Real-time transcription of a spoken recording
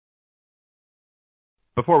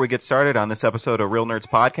Before we get started on this episode of Real Nerds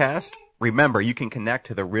Podcast, remember you can connect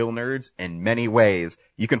to the Real Nerds in many ways.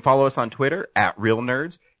 You can follow us on Twitter at Real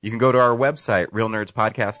Nerds. You can go to our website,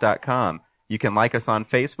 realnerdspodcast.com. You can like us on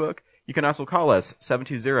Facebook. You can also call us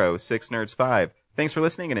 720-6nerds5. Thanks for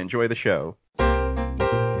listening and enjoy the show.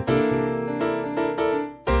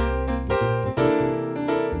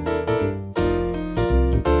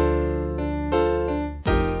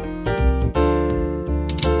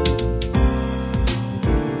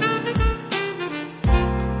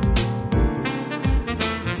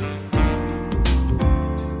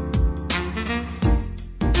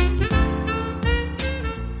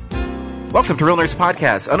 Welcome to Real Nerds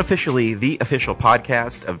Podcast, unofficially the official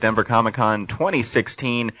podcast of Denver Comic-Con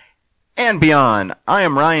 2016 and beyond. I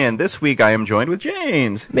am Ryan. This week I am joined with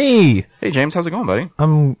James. Me. Hey James, how's it going, buddy?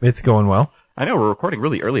 It's going well. I know, we're recording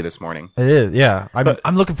really early this morning. It is, yeah.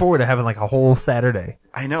 I'm looking forward to having like a whole Saturday.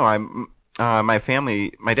 I know,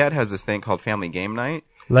 my dad has this thing called Family Game Night.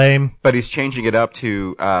 Lame. But he's changing it up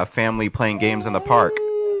to, family playing games in the park.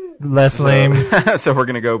 Less lame. So we're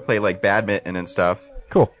gonna go play like badminton and stuff.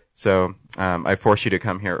 Cool. So, I forced you to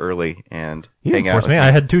come here early and You hang didn't out force with me. me.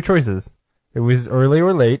 I had two choices. It was early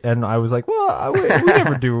or late, and I was like, well, we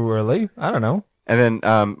never do early. I don't know. And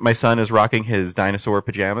then, my son is rocking his dinosaur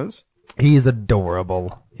pajamas. He's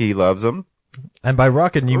adorable. He loves them. And by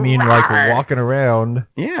rocking, you mean like walking around.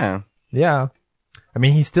 Yeah. Yeah. I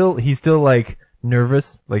mean, he's still like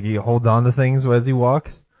nervous. Like he holds on to things as he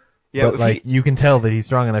walks. Yeah, but like you can tell that he's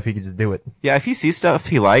strong enough he can just do it. Yeah, if he sees stuff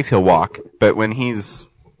he likes, he'll walk. But when he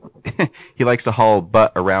likes to haul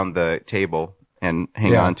butt around the table and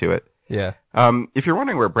hang on to it. Yeah. If you're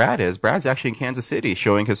wondering where Brad is, Brad's actually in Kansas City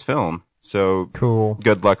showing his film. So cool.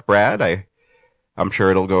 Good luck, Brad. I'm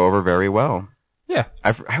sure it'll go over very well. Yeah.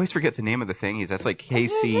 I always forget the name of the thing. That's like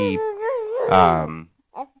KC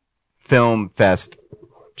Film Fest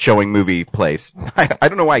showing movie place. I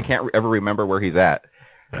don't know why I can't ever remember where he's at.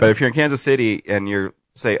 But if you're in Kansas City and you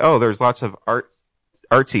say, oh, there's lots of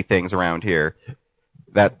artsy things around here.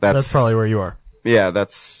 That's probably where you are. Yeah,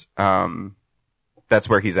 that's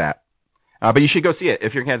where he's at. But you should go see it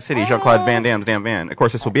if you're in Kansas City. Jean-Claude Van Damme's Damn Van. Of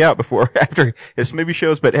course, this will be out after his movie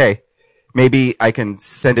shows, but hey, maybe I can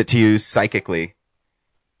send it to you psychically.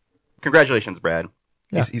 Congratulations, Brad.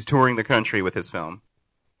 Yeah. He's touring the country with his film.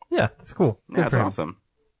 Yeah, that's cool. Yeah, that's awesome.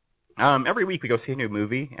 Every week we go see a new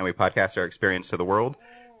movie and we podcast our experience to the world.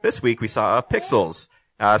 This week we saw Pixels.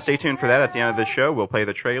 Stay tuned for that at the end of the show. We'll play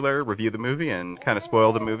the trailer, review the movie, and kind of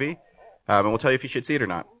spoil the movie. And we'll tell you if you should see it or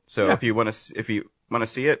not. So if you want to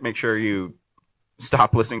see it, make sure you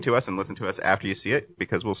stop listening to us and listen to us after you see it,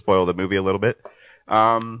 because we'll spoil the movie a little bit.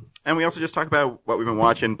 And we also just talk about what we've been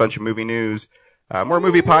watching, bunch of movie news, more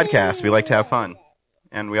movie podcasts. We like to have fun.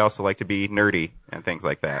 And we also like to be nerdy and things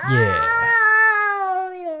like that. Yeah.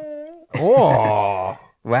 Oh.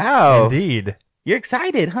 Wow. Indeed. You're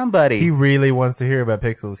excited, huh, buddy? He really wants to hear about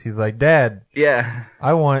Pixels. He's like, Dad. Yeah.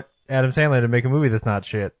 I want Adam Sandler to make a movie that's not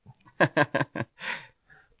shit.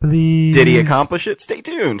 Please. Did he accomplish it? Stay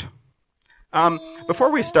tuned. Before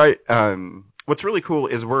we start, what's really cool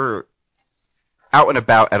is we're out and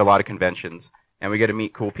about at a lot of conventions, and we get to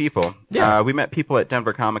meet cool people. Yeah. We met people at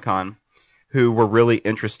Denver Comic-Con who were really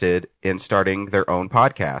interested in starting their own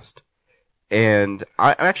podcast. And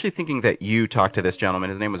I'm actually thinking that you talked to this gentleman.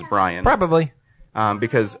 His name was Brian. Probably.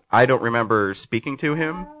 Because I don't remember speaking to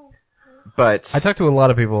him, but I talked to a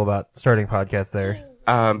lot of people about starting podcasts there.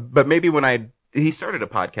 But maybe he started a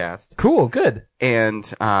podcast. Cool, good.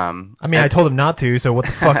 And I told him not to, so what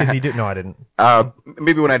the fuck is he doing? No, I didn't.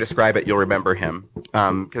 Maybe when I describe it, you'll remember him.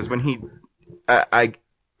 Because when I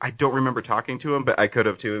don't remember talking to him, but I could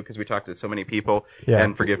have too, because we talked to so many people. Yeah.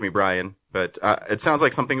 And forgive me, Brian, but it sounds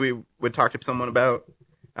like something we would talk to someone about.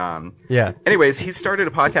 Yeah. Anyways, he started a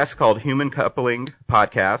podcast called Human Coupling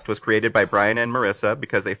Podcast. Was created by Brian and Marissa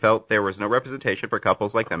because they felt there was no representation for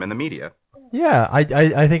couples like them in the media. Yeah, I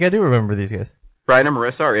think I do remember these guys. Brian and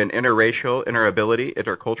Marissa are an interracial,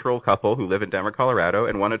 intercultural couple who live in Denver, Colorado,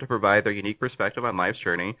 and wanted to provide their unique perspective on life's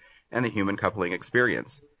journey and the human coupling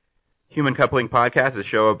experience. Human Coupling Podcast is a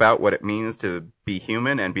show about what it means to be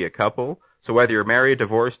human and be a couple. So whether you're married,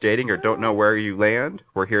 divorced, dating, or don't know where you land,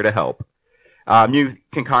 we're here to help. You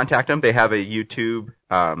can contact them. They have a YouTube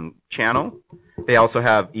channel. They also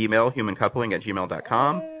have email,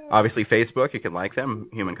 humancoupling@gmail.com. Obviously, Facebook. You can like them,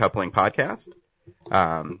 Human Coupling Podcast.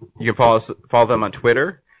 You can follow them on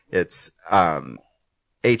Twitter. It's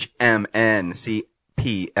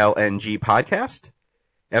HMNCPLNG Podcast.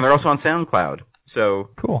 And they're also on SoundCloud.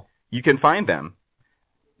 So cool. You can find them.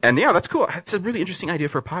 And yeah, that's cool. It's a really interesting idea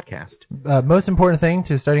for a podcast. Most important thing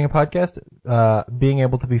to starting a podcast, being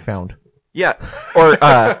able to be found. Yeah, or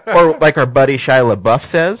like our buddy Shia LaBeouf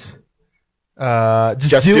says,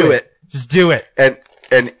 Just do it. Just do it.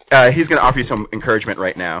 and he's going to offer you some encouragement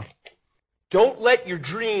right now. Don't let your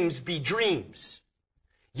dreams be dreams.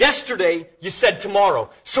 Yesterday, you said tomorrow.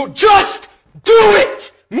 So just do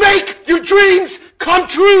it! Make your dreams come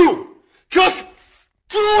true! Just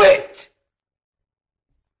do it!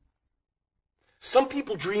 Some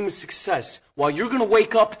people dream of success while you're going to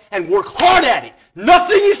wake up and work hard at it.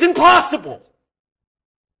 Nothing is impossible.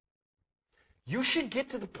 You should get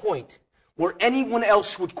to the point where anyone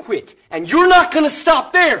else would quit, and you're not going to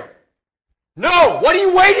stop there. No, what are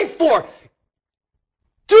you waiting for?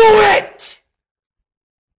 Do it!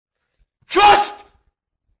 Just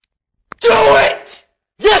do it!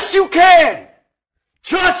 Yes, you can!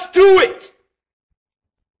 Just do it!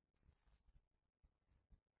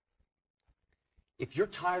 If you're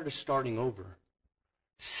tired of starting over,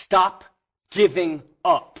 stop giving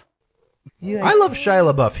up. Yeah. I love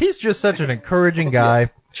Shia LaBeouf. He's just such an encouraging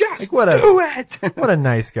guy. Just Like, do it! What a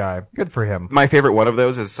nice guy. Good for him. My favorite one of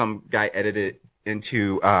those is some guy edited it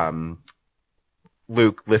into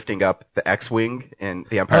Luke lifting up the X-Wing in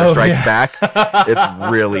The Empire Strikes Back.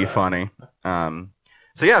 It's really funny.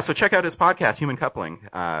 So check out his podcast, Human Coupling.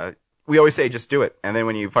 We always say just do it. And then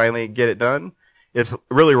when you finally get it done, it's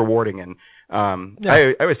really rewarding. And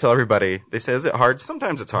I always tell everybody, they say, is it hard?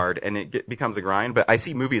 Sometimes it's hard, and it becomes a grind, but I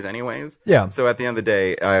see movies anyways. Yeah. So at the end of the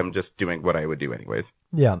day, I'm just doing what I would do anyways.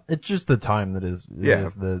 Yeah, it's just the time that is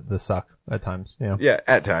the suck at times. Yeah. Yeah,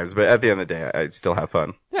 at times, but at the end of the day, I still have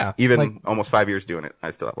fun. Yeah. Even almost 5 years doing it, I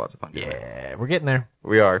still have lots of fun doing it. Yeah, we're getting there.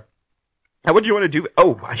 We are. Now, what do you want to do?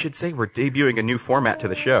 Oh, I should say we're debuting a new format to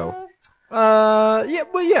the show.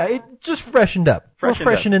 It just freshened up. We're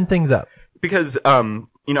freshening things up. Because,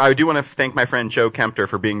 I do want to thank my friend Joe Kempter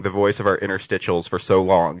for being the voice of our interstitials for so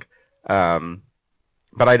long.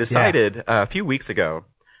 But I decided a few weeks ago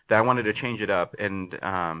that I wanted to change it up. And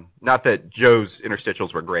not that Joe's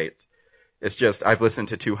interstitials were great. It's just I've listened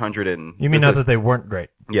to 200 and... You mean not that they weren't great?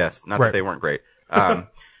 Yes, not that they weren't great.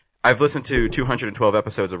 I've listened to 212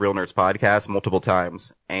 episodes of Real Nerds Podcast multiple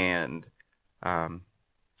times. And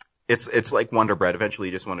it's like Wonder Bread. Eventually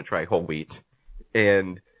you just want to try whole wheat.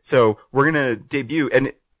 And... so we're going to debut,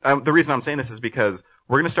 and the reason I'm saying this is because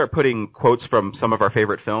we're going to start putting quotes from some of our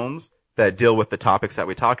favorite films that deal with the topics that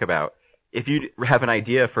we talk about. If you have an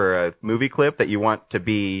idea for a movie clip that you want to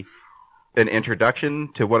be an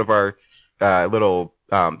introduction to one of our little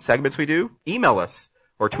segments we do, email us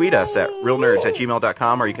or tweet us at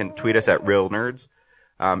realnerds@gmail.com, or you can tweet us at realnerds,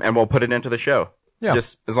 and we'll put it into the show. Yeah.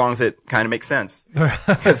 Just as long as it kind of makes sense.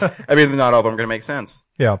 Because, not all of them are going to make sense.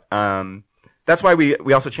 Yeah. That's why we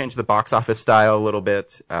also changed the box office style a little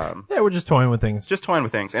bit. We're just toying with things.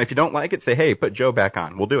 And if you don't like it, say, hey, put Joe back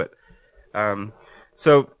on. We'll do it.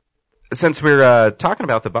 So since we're talking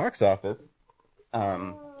about the box office,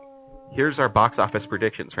 here's our box office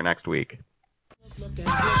predictions for next week.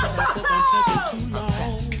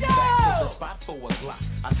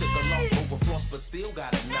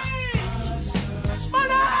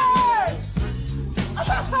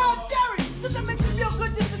 Does that make you feel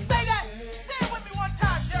good just to say that? Say it with me one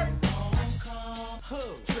time, Jerry.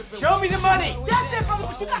 Show me the money. That's it, brother,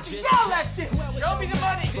 but you got to yell that shit. Show me the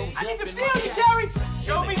money. I need to feel you, Jerry.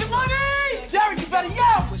 Show me the money. Jerry, you better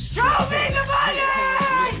yell. Show me the money.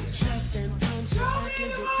 Show me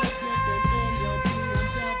the money.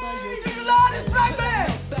 He's the loudest black man.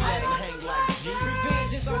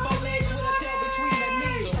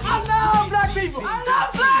 I love black people. I love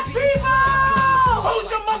black people. Who's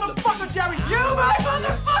your motherfucker, Jerry? You, my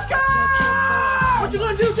motherfucker! What you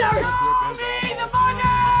gonna do, Jerry? Show me the money!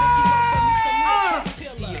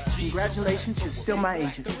 Congratulations, you're still my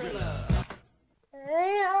agent.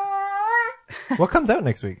 What comes out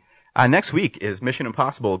next week? Next week is Mission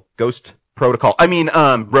Impossible Ghost Protocol.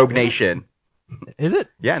 Rogue Nation. Is it?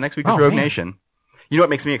 Yeah, next week is Rogue Nation. You know what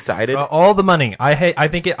makes me excited? All the money.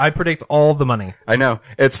 I predict all the money. I know.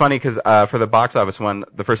 It's funny because for the box office one,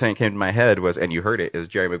 the first thing that came to my head was, and you heard it, is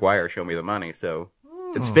Jerry Maguire, Show Me the Money. So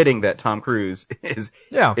it's fitting that Tom Cruise is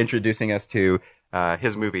introducing us to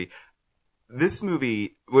his movie. This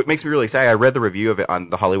movie, what makes me really excited, I read the review of it on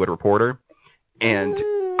The Hollywood Reporter, and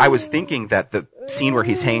I was thinking that the scene where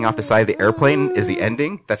he's hanging off the side of the airplane is the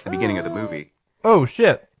ending. That's the beginning of the movie. Oh,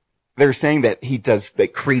 shit. They're saying that he does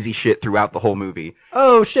like crazy shit throughout the whole movie.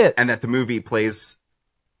 Oh shit! And that the movie plays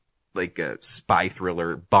like a spy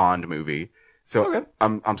thriller Bond movie. So okay.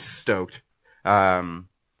 I'm stoked. I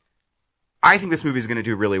think this movie is going to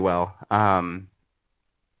do really well.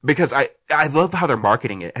 Because I love how they're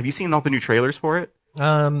marketing it. Have you seen all the new trailers for it?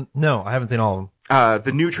 No, I haven't seen all of them.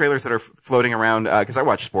 the new trailers that are floating around, because I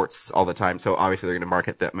watch sports all the time, so obviously they're going to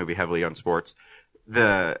market that movie heavily on sports.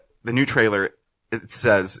 The new trailer,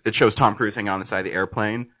 it shows Tom Cruise hanging on the side of the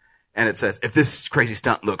airplane, and it says, if this crazy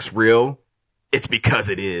stunt looks real, it's because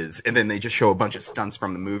it is. And then they just show a bunch of stunts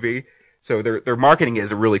from the movie. So their marketing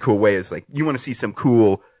is a really cool way. It's like, you want to see some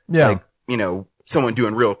cool, like, you know, someone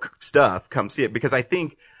doing real stuff, come see it. Because I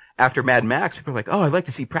think after Mad Max, people are like, oh, I'd like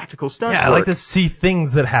to see practical stuff. Yeah, I like to see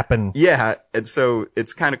things that happen. Yeah, and so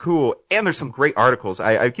it's kind of cool. And there's some great articles.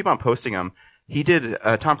 I keep on posting them.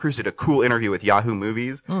 Tom Cruise did a cool interview with Yahoo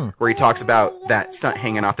Movies where he talks about that stunt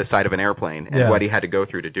hanging off the side of an airplane and what he had to go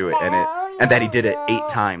through to do it. And that he did it 8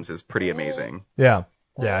 times is pretty amazing. Yeah.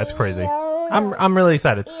 Yeah, it's crazy. I'm really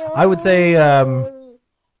excited. I would say, I'm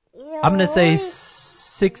going to say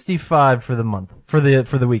 65 for the month, for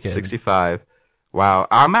the weekend. 65. Wow.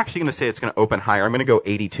 I'm actually going to say it's going to open higher. I'm going to go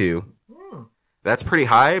 82. That's pretty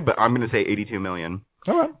high, but I'm going to say 82 million.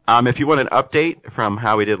 All right. If you want an update from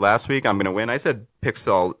how we did last week, I'm going to win. I said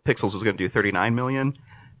Pixels was going to do 39 million.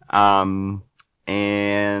 And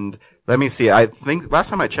let me see. I think last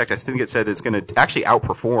time I checked, I think it said it's going to actually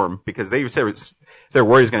outperform because they said their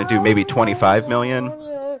worry is going to do maybe 25 million.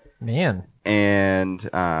 Man. And,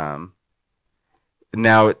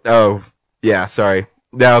 now, oh, yeah, sorry.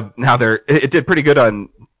 Now it did pretty good on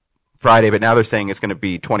Friday, but now they're saying it's going to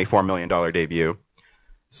be $24 million debut.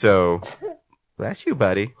 So, bless you,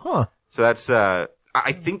 buddy. Huh. So that's, I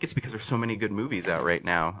think it's because there's so many good movies out right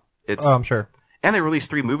now. I'm sure. And they released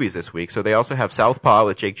 3 movies this week. So they also have Southpaw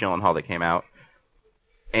with Jake Gyllenhaal that came out.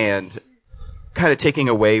 And kind of taking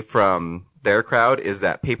away from their crowd is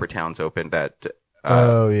that Paper Towns opened, that,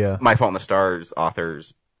 My Fault in the Stars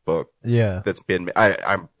author's book. Yeah. That's been,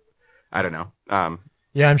 I don't know.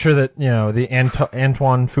 Yeah, I'm sure that, you know, the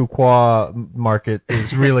Antoine Fuqua market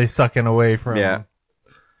is really sucking away from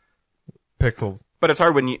Pixels. But it's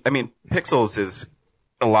hard when Pixels is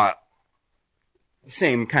a lot,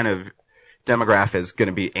 same kind of demographic is going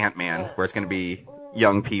to be Ant-Man, where it's going to be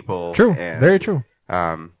young people. True. And, very true.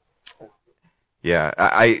 Yeah,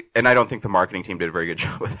 I don't think the marketing team did a very good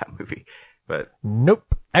job with that movie, but. Nope.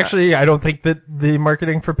 Actually, I don't think that the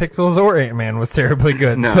marketing for Pixels or Ant-Man was terribly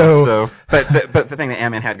good. No, but the thing that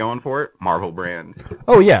Ant-Man had going for it, Marvel brand.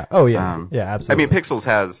 Oh yeah, yeah, absolutely. Pixels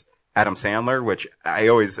has Adam Sandler, which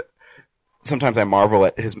sometimes I marvel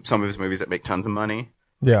at some of his movies that make tons of money.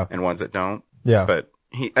 Yeah. And ones that don't. Yeah. But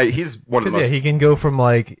he's one of the most. Yeah, he can go from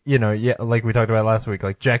like we talked about last week,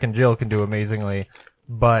 like Jack and Jill can do amazingly,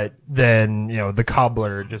 but then the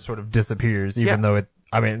Cobbler just sort of disappears, even though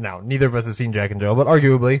neither of us have seen Jack and Jill, but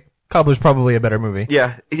arguably, Cobbler's probably a better movie.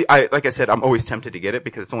 Yeah, like I said, I'm always tempted to get it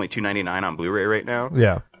because it's only $2.99 on Blu-ray right now.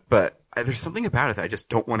 Yeah. But there's something about it that I just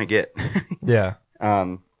don't want to get. Yeah.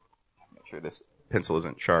 Make sure this pencil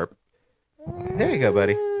isn't sharp. There you go,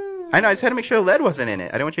 buddy. I know, I just had to make sure the lead wasn't in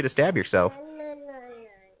it. I don't want you to stab yourself.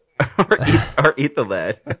 or eat the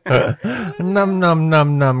lead. Num num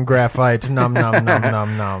num num graphite. Num num num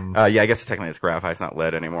num num. Yeah, I guess technically it's graphite. It's not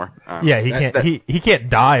lead anymore. Yeah, he can't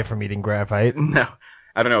die from eating graphite. No,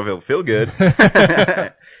 I don't know if he'll feel good,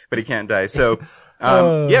 but he can't die. So,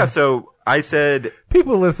 So I said,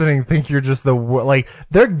 people listening think you're just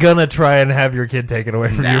they're gonna try and have your kid taken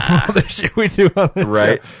away from you from all the shit we do on this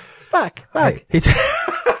right? show. Fuck.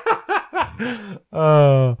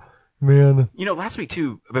 Oh. Man. Last week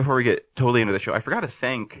too, before we get totally into the show, I forgot to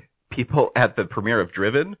thank people at the premiere of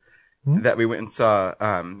Driven that we went and saw.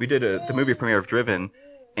 We did the movie premiere of Driven,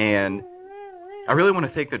 and I really want to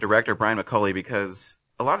thank the director, Brian McCulley, because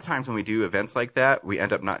a lot of times when we do events like that, we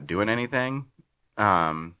end up not doing anything.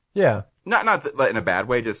 Yeah. Not in a bad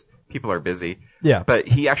way, just people are busy. Yeah. But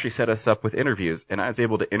he actually set us up with interviews, and I was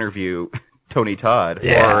able to interview Tony Todd,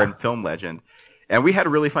 horror and film legend. And we had a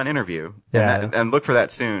really fun interview. Yeah. And look for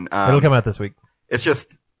that soon. It'll come out this week. It's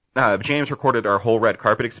just, James recorded our whole red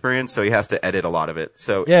carpet experience, so he has to edit a lot of it.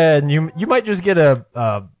 So. Yeah, and you might just get a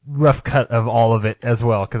rough cut of all of it as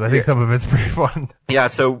well, because I think some of it's pretty fun. Yeah,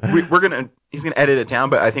 so he's gonna edit it down,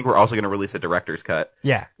 but I think we're also gonna release a director's cut.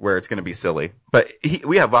 Yeah. Where it's gonna be silly. But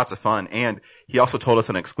we have lots of fun, and he also told us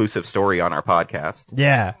an exclusive story on our podcast.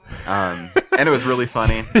 Yeah. And it was really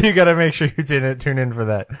funny. You gotta make sure you tune in for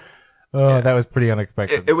that. Oh, that was pretty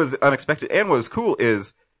unexpected. It was unexpected. And what was cool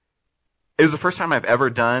is it was the first time I've ever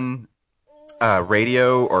done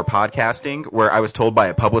radio or podcasting where I was told by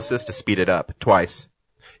a publicist to speed it up twice.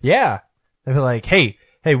 Yeah. They'd be like, hey,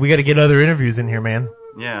 we got to get other interviews in here, man.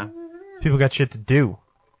 Yeah. People got shit to do.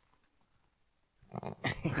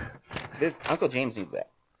 This Uncle James needs that.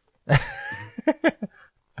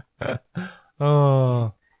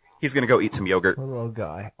 Oh. He's going to go eat some yogurt. Poor little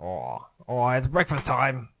guy. Oh, it's breakfast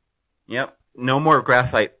time. Yep. No more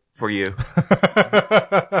graphite for you.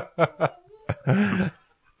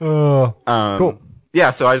 Oh, cool. Yeah,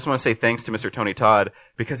 so I just want to say thanks to Mr. Tony Todd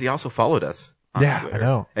because he also followed us on Yeah, Twitter. I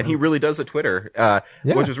know. And he really does a Twitter, Yeah.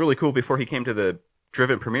 which was really cool. Before he came to the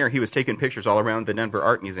Driven premiere, he was taking pictures all around the Denver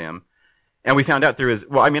Art Museum. And we found out through his,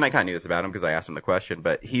 well, I mean, I kind of knew this about him because I asked him the question,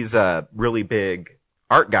 but he's a really big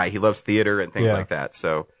art guy. He loves theater and things Yeah. like that.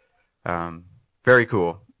 So, very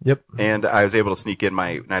cool. Yep. And I was able to sneak in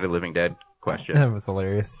my Night of the Living Dead question. That was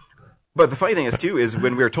hilarious. But the funny thing is, too, is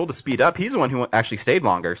when we were told to speed up, he's the one who actually stayed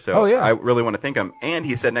longer. So Oh, yeah. I really want to thank him. And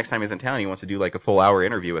he said next time he's in town, he wants to do like a full hour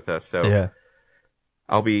interview with us. So Yeah.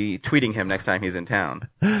 I'll be tweeting him next time he's in town.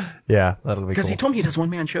 Yeah, that'll be Because cool. he told me he does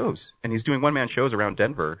one-man shows. And he's doing one-man shows around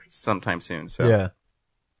Denver sometime soon. So Yeah.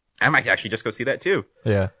 I might actually just go see that, too.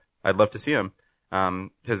 Yeah. I'd love to see him.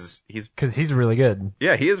 Because he's, Because he's really good.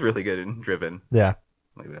 yeah, he is really good and driven. Yeah.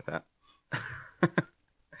 Leave it at that.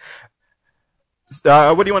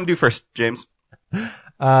 What do you want to do first, James?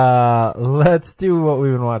 Let's do what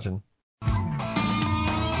we've been watching.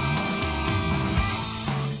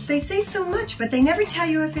 They say so much, but they never tell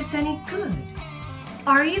you if it's any good.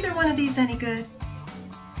 Are either one of these any good?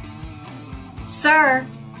 Sir,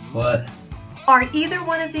 What? are either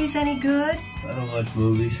one of these any good? I don't watch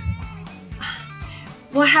movies.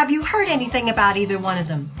 Well, have you heard anything about either one of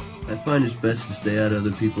them? I find it's best to stay out of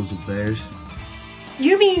other people's affairs.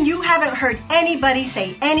 You mean you haven't heard anybody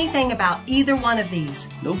say anything about either one of these?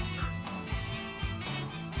 Nope.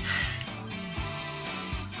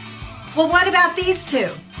 Well, what about these two?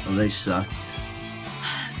 Oh, they suck.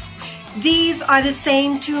 These are the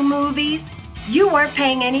same two movies? You weren't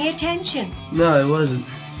paying any attention. No, I wasn't.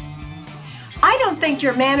 I don't think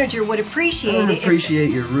your manager would I appreciate don't it. if- appreciate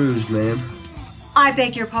your ruse, ma'am. I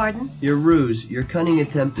beg your pardon? Your ruse, your cunning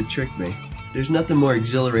attempt to trick me. There's nothing more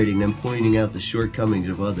exhilarating than pointing out the shortcomings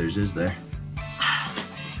of others, is there?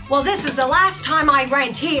 Well, this is the last time I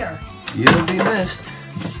rent here. You'll be missed.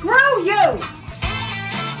 Screw you!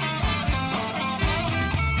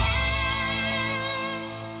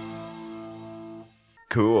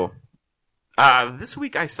 Cool. This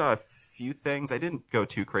week I saw a few things. I didn't go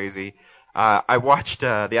too crazy. I watched the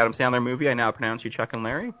Adam Sandler movie, I Now Pronounce You Chuck and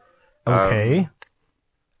Larry. Okay.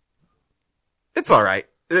 It's all right.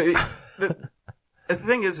 The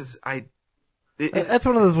thing is That's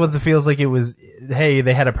one of those ones that feels like it was, hey,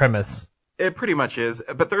 they had a premise. it pretty much is.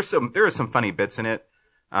 But there are some funny bits in it.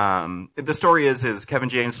 The story is Kevin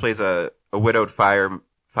James plays a widowed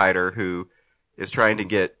firefighter who is trying to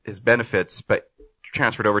get his benefits, but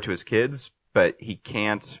transferred over to his kids, but he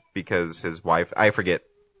can't because his wife, I forget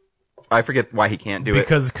why he can't do it.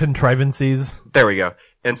 Because contrivances. There we go.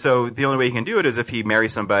 And so the only way he can do it is if he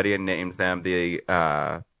marries somebody and names them the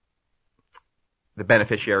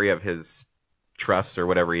beneficiary of his trust or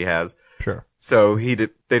whatever he has. Sure. So he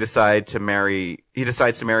decides to marry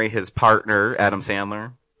his partner, Adam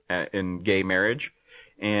Sandler, in gay marriage.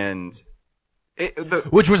 And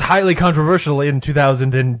Which was highly controversial in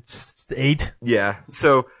 2008. yeah.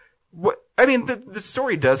 So the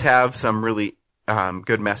story does have some really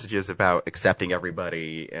good messages about accepting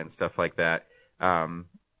everybody and stuff like that.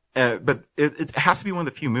 But it has to be one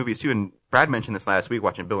of the few movies too. And Brad mentioned this last week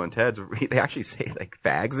watching Bill and Ted's. They actually say like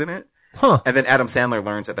fags in it. Huh. And then Adam Sandler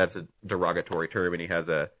learns that that's a derogatory term, and he has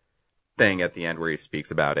a thing at the end where he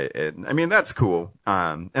speaks about it. And I mean, that's cool.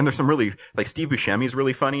 And there's some really, like Steve Buscemi's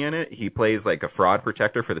really funny in it. He plays like a fraud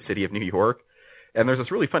protector for the city of New York. And there's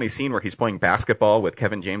this really funny scene where he's playing basketball with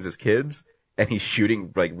Kevin James's kids, and he's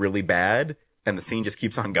shooting like really bad, and the scene just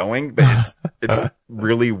keeps on going, but it's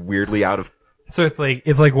really weirdly out of. So it's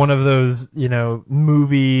like one of those,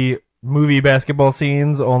 movie basketball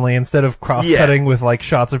scenes, only instead of cross-cutting with like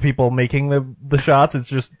shots of people making the shots, it's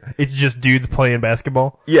just dudes playing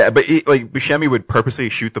basketball. Yeah, but Buscemi would purposely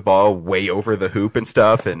shoot the ball way over the hoop and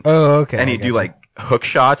stuff, and Oh, okay. and he'd do like hook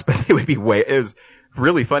shots, but they would be it was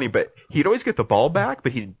really funny, but he'd always get the ball back,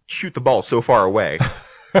 but he'd shoot the ball so far away.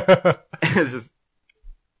 It's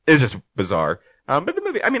just bizarre. But the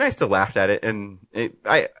movie, I mean, I still laughed at it, and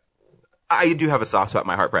I do have a soft spot in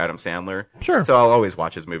my heart for Adam Sandler. Sure. So I'll always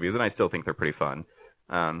watch his movies, and I still think they're pretty fun.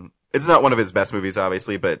 It's not one of his best movies,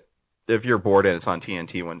 obviously, but if you're bored and it's on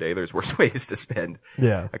TNT one day, there's worse ways to spend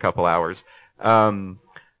a couple hours.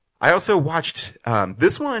 I also watched,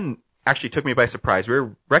 this one actually took me by surprise. We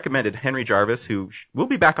were recommended Henry Jarvis, who will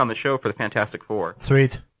be back on the show for the Fantastic Four.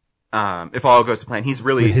 Sweet. If all goes to plan. He's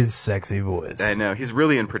really, With his sexy voice. I know, he's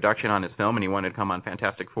really in production on his film, and he wanted to come on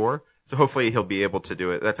Fantastic Four. So hopefully he'll be able to do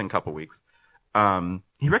it. That's in a couple weeks.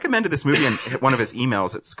 He recommended this movie in one of his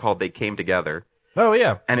emails. It's called They Came Together. Oh,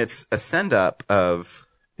 yeah. And it's a send-up of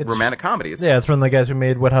romantic comedies. Yeah, it's from the guys who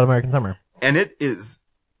made Wet Hot American Summer. And it is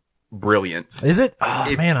brilliant. Is it?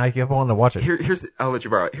 Oh, man, I kept wanting to watch it. I'll let you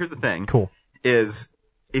borrow it. Here's the thing. Cool. Is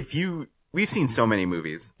we've seen so many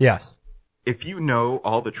movies. Yes. If you know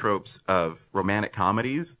all the tropes of romantic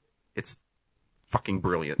comedies, it's fucking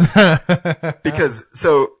brilliant. Because,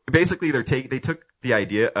 so, basically they took the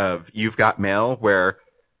idea of You've Got Mail, where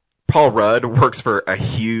Paul Rudd works for a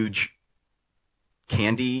huge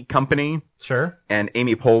candy company. Sure. And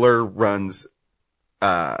Amy Poehler runs,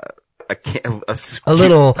 a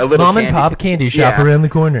little mom candy, and pop candy shop around the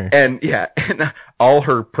corner. And all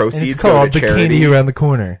her proceeds go to charity. It's called the Candy Around the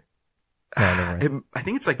Corner. No, I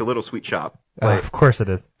think it's like the Little Sweet Shop. Of course it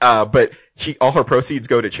is. But all her proceeds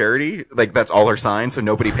go to charity. Like, that's all her sign, so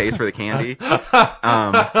nobody pays for the candy.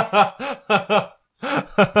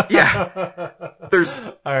 Yeah.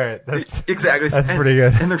 Alright, exactly. That's pretty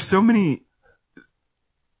good. And there's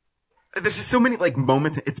just so many, like,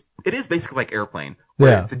 moments. It is basically like Airplane.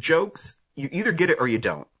 Where the jokes, you either get it or you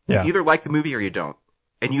don't. You either like the movie or you don't.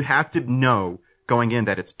 And you have to know going in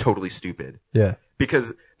that it's totally stupid. Yeah.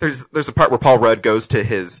 Because there's a part where Paul Rudd goes to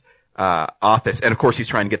his office, and of course he's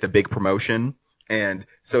trying to get the big promotion, and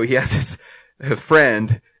so he has his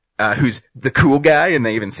friend who's the cool guy, and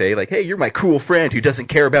they even say like, "Hey, you're my cool friend who doesn't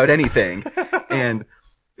care about anything," and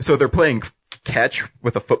so they're playing catch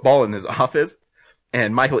with a football in his office,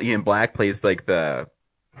 and Michael Ian Black plays like the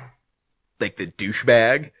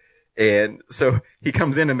douchebag, and so he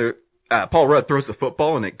comes in and Paul Rudd throws the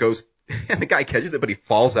football and it goes. And the guy catches it, but he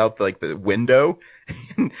falls out the window.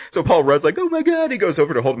 And so Paul Rudd's like, "Oh my God." He goes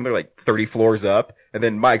over to hold him. They're like 30 floors up. And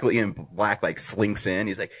then Michael Ian Black slinks in.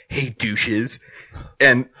 He's like, "Hey, douches."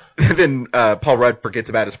 And then, Paul Rudd forgets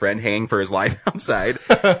about his friend hanging for his life outside.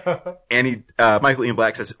 And Michael Ian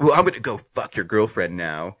Black says, "Well, I'm going to go fuck your girlfriend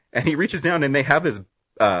now." And he reaches down and they have this,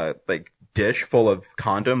 dish full of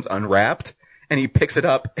condoms unwrapped. And he picks it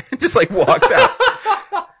up and just walks out.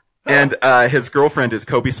 And his girlfriend is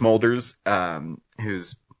Kobe Smulders,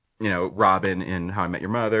 who's, Robin in How I Met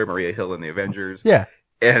Your Mother, Maria Hill in The Avengers. Yeah.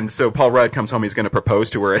 And so Paul Rudd comes home, he's going to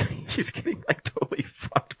propose to her, and she's getting totally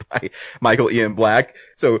fucked by Michael Ian Black.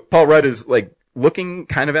 So Paul Rudd is looking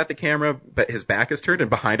kind of at the camera, but his back is turned, and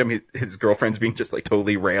behind him, his girlfriend's being just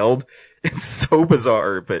totally railed. It's so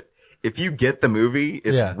bizarre, but if you get the movie,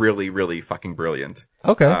 it's really, really fucking brilliant.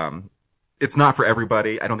 Okay. It's not for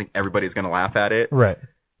everybody. I don't think everybody's going to laugh at it. Right.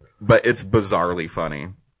 But it's bizarrely funny.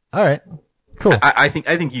 All right, cool. I think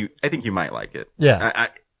you might like it. Yeah,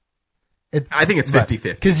 I think it's 50-50.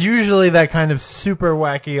 Because usually that kind of super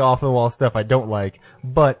wacky, off the wall stuff I don't like,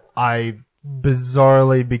 but I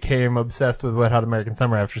bizarrely became obsessed with Wet Hot American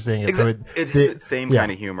Summer after seeing it. Exactly. So it's the same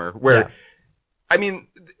kind of humor where, I mean,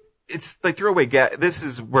 it's throwaway. This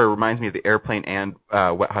is where it reminds me of the Airplane and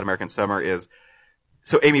Wet Hot American Summer is.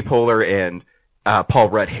 So Amy Poehler and Paul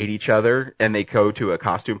Rudd hate each other, and they go to a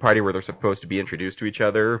costume party where they're supposed to be introduced to each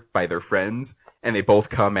other by their friends, and they both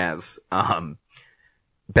come as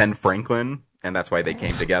Ben Franklin, and that's why they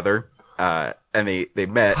came together. And they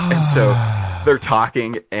met, and so they're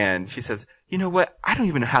talking, and she says, "You know what? I don't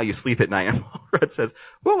even know how you sleep at night." And Paul Rudd says,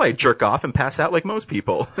 "Well, I jerk off and pass out like most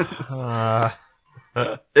people."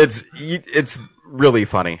 It's really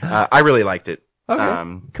funny. I really liked it.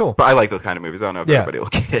 Okay, cool. But I like those kind of movies. I don't know if everybody will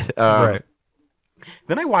get it. Right.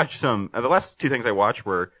 Then I watched the last two things I watched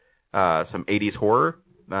were, some 80s horror.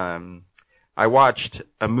 I watched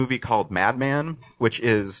a movie called Madman, which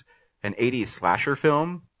is an 80s slasher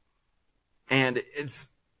film. And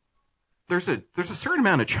there's a certain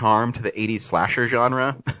amount of charm to the 80s slasher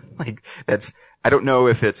genre. I don't know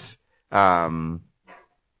if it's not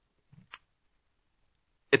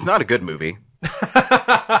a good movie.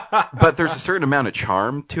 But there's a certain amount of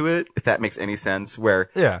charm to it, if that makes any sense,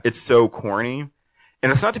 where it's so corny.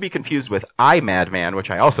 And it's not to be confused with I, Madman, which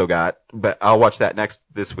I also got, but I'll watch that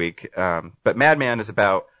this week. But Madman is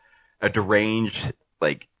about a deranged,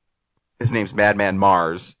 his name's Madman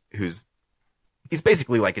Mars, he's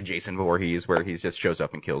basically like a Jason Voorhees, where he just shows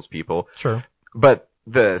up and kills people. Sure. But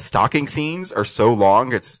the stalking scenes are so long,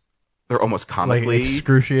 they're almost comically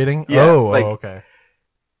excruciating. Yeah, okay.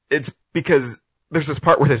 It's because there's this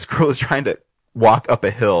part where this girl is trying to walk up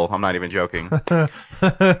a hill. I'm not even joking.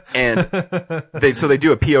 And they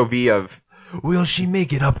do a POV of, will she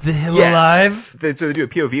make it up the hill alive? So they do a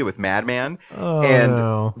POV with Madman. Oh, and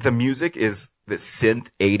no. The music is the synth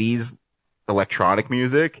 80s electronic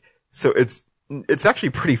music. So it's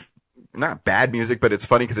actually pretty, not bad music, but it's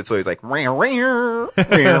funny because it's always like, "Rah, rah,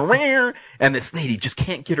 rah, rah," and this lady just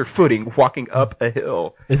can't get her footing walking up a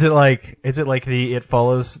hill. Is it like the It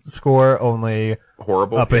Follows score, only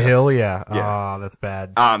horrible up a hill? Yeah. Yeah. Oh, that's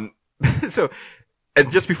bad. So And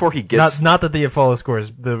just before he gets... Not that the Follow scores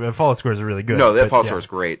are really good. No, the but Follow yeah. score is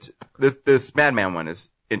great. This Madman one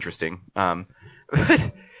is interesting.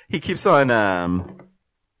 He keeps on,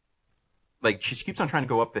 she keeps on trying to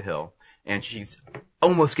go up the hill, and she's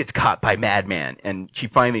almost gets caught by Madman, and she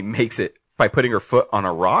finally makes it by putting her foot on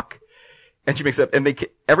a rock, and she makes it, and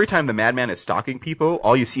every time the Madman is stalking people,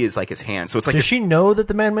 all you see is like his hand. So it's like Does she know that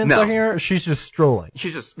the Madman's No. stalking her? Or she's just strolling.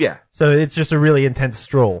 she's just, yeah, So it's just a really intense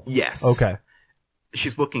stroll. yes. Okay.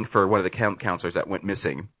 She's looking for one of the counselors that went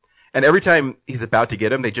missing. And every time he's about to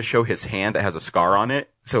get him, they just show his hand that has a scar on it.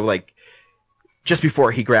 So like, just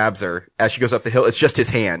before he grabs her, as she goes up the hill, it's just his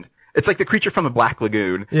hand. It's like the creature from the Black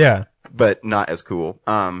Lagoon, Yeah. but not as cool.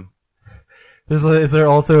 Is there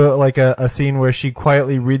also like a scene where she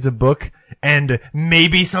quietly reads a book and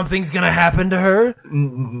maybe something's gonna happen to her?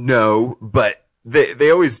 No, but they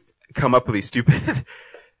always come up with these stupid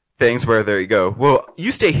things where there you go. Well,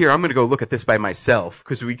 you stay here. I'm going to go look at this by myself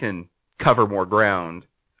because we can cover more ground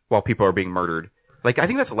while people are being murdered. Like, I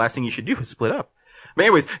think that's the last thing you should do is split up. But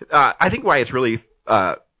anyways, I think why it's really,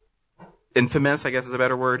 infamous, I guess is a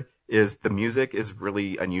better word, is the music is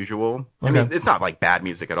really unusual. I mean, it's not like bad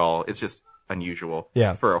music at all. It's just unusual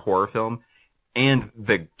for a horror film. And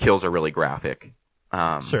the kills are really graphic.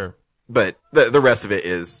 Sure. But the rest of it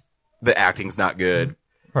is, the acting's not good.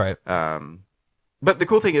 Right. But the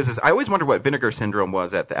cool thing is I always wondered what Vinegar Syndrome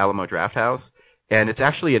was at the Alamo Drafthouse. And it's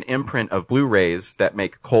actually an imprint of Blu-rays that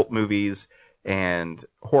make cult movies and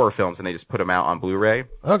horror films, and they just put them out on Blu-ray.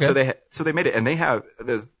 Okay. So they made it, and they have,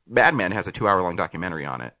 this Madman has a 2-hour-long documentary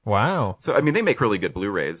on it. Wow. So, I mean, they make really good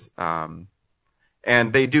Blu-rays.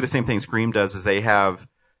 And they do the same thing Scream does, is they have,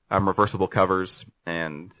 reversible covers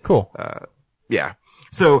and. Cool. Yeah.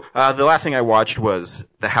 So, the last thing I watched was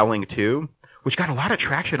The Howling 2, which got a lot of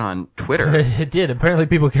traction on Twitter. It did. Apparently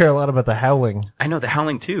people care a lot about The Howling. I know, The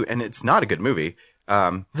Howling 2, and it's not a good movie.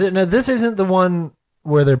 Now, this isn't the one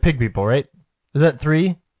where they're pig people, right? Is that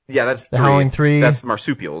 3? Yeah, that's The 3. Howling 3? That's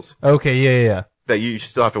marsupials Okay, yeah. that you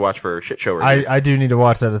still have to watch for shit show review. I do need to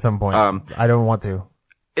watch that at some point. I don't want to.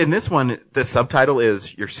 In this one, the subtitle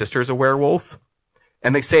is Your Sister's a Werewolf.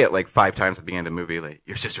 And they say it like 5 times at the end of the movie, like,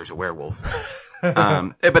 your sister's a werewolf.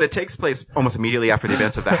 But it takes place almost immediately after the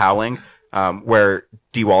events of The Howling, where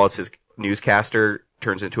Dee Wallace's newscaster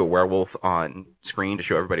turns into a werewolf on screen to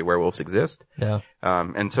show everybody werewolves exist. Yeah.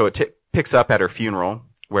 And so it picks up at her funeral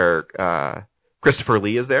where, Christopher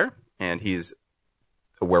Lee is there, and he's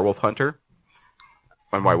a werewolf hunter.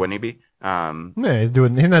 And why wouldn't he be? Yeah, he's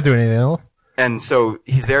not doing anything else. And so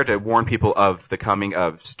he's there to warn people of the coming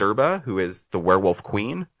of Sturba, who is the werewolf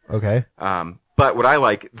queen. Okay. But what I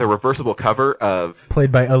like, the reversible cover of...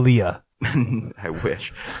 Played by Aaliyah. I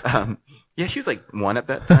wish. Yeah, she was like 1 at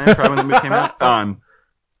that time, probably when the movie came out.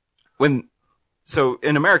 So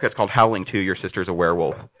in America, it's called Howling 2, Your Sister's a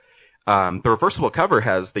Werewolf. The reversible cover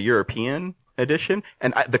has the European edition,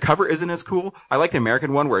 and the cover isn't as cool. I like the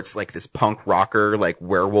American one where it's like this punk rocker, like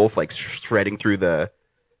werewolf, like shredding through the,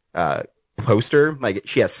 poster. Like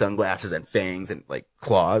she has sunglasses and fangs and like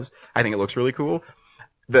claws. I think it looks really cool.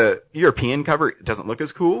 The European cover doesn't look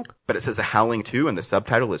as cool, but it says a Howling 2 and the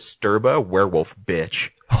subtitle is Sturba, Werewolf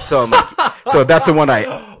Bitch. So I'm like, so that's the one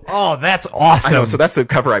Oh, that's awesome. I know, so that's the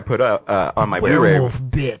cover I put up, on my Blu-ray. Werewolf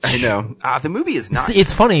bitch. I know. The movie is not. See,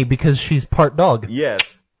 it's funny because she's part dog.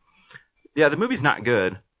 Yes. Yeah, the movie's not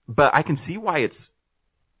good, but I can see why it's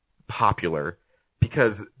popular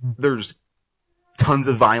because there's tons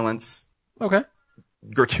of violence, Okay.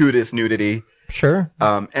 gratuitous nudity, Sure.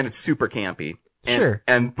 and it's super campy. Sure.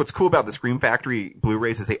 And what's cool about the Scream Factory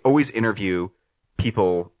Blu-rays is they always interview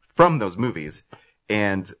people from those movies.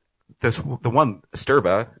 And the one,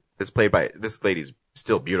 Sturba, is played by, this lady's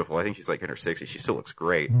still beautiful. I think she's like in her 60s. She still looks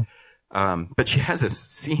great. But she has this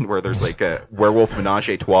scene where there's like a werewolf menage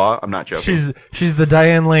a trois. I'm not joking. She's the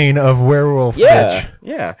Diane Lane of werewolf bitch.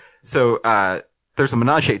 Yeah. So, there's a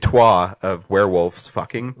menage a trois of werewolves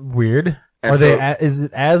fucking. Weird. And Are so- they? Is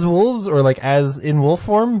it as wolves or like as in wolf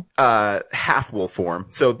form? Half wolf form.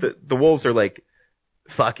 So the wolves are like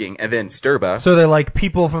fucking, and then Sturba. So they're like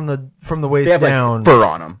people from the waist they have down. like fur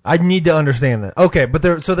on them. I need to understand that. Okay, but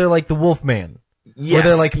they're like the wolf man. Yes.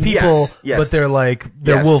 Where they're like people, yes. but they're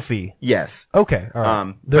Yes. wolfy. Yes. Okay, all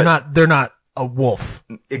right. but- they're not a wolf.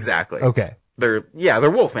 Exactly. Okay. They're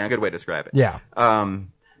wolf man. Good way to describe it. Yeah.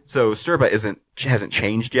 So Sturba hasn't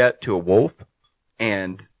changed yet to a wolf,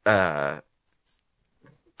 and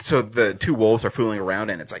so the 2 wolves are fooling around,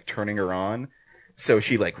 and it's like turning her on. So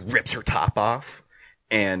she like rips her top off,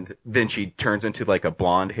 and then she turns into like a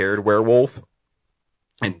blonde-haired werewolf,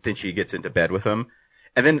 and then she gets into bed with him.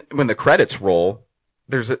 And then when the credits roll,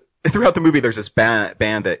 throughout the movie there's this band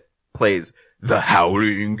that plays the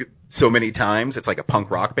Howling so many times. It's like a punk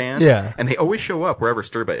rock band. Yeah. And they always show up wherever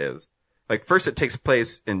Sturba is. Like first it takes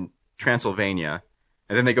place in Transylvania,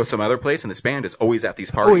 and then they go some other place, and this band is always at these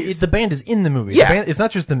Oh, parties. the band is in the movie. Yeah. The band, it's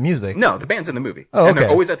not just the music. No, the band's in the movie. Oh, And they're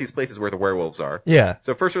okay. always at these places where the werewolves are. Yeah.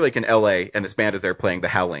 So first we're like in LA, and this band is there playing the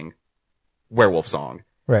Howling werewolf song.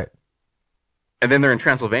 Right. And then they're in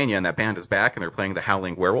Transylvania, and that band is back, and they're playing the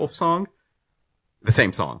Howling werewolf song. The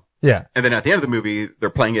same song. Yeah. And then at the end of the movie, they're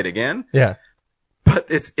playing it again, Yeah. but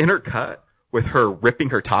it's intercut with her ripping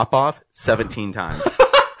her top off 17 times.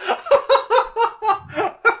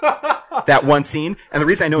 That one scene. And the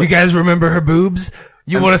reason I know You it's, guys remember her boobs?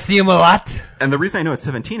 You want to see them a lot? and the reason I know it's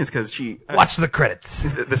 17 is because she, Watch the credits.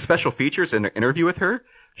 the special features in an interview with her,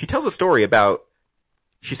 she tells a story about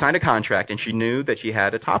she signed a contract and she knew that she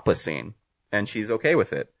had a topless scene and she's okay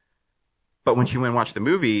with it. But when she went and watched the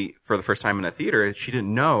movie for the first time in a theater, she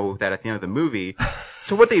didn't know that at the end of the movie.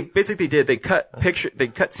 So what they basically did, they cut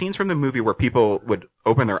scenes from the movie where people would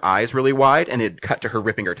open their eyes really wide and it'd cut to her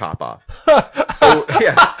ripping her top off. Oh,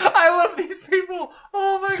 yeah. I love these people.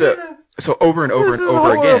 Oh my goodness. So over and over This and is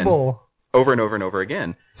over again. horrible. Over and over and over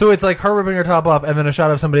agagen. So it's like her ripping her top off and then a shot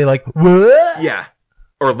of somebody like, what? Yeah.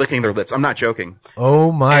 Or licking their lips. I'm not joking.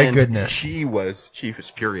 Oh my And goodness. She was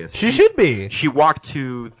furious. She should be. She walked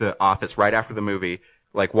to the office right after the movie,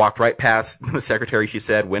 like walked right past the secretary, she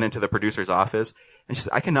said, went into the producer's office, and she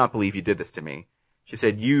said, I cannot believe you did this to me. She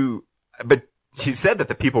said, but she said that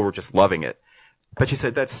the people were just loving it. But she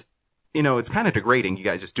said, that's, it's kind of degrading, you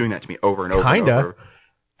guys just doing that to me over and over and Kinda. over.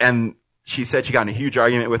 And she said she got in a huge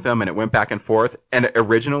argument with them, and it went back and forth, and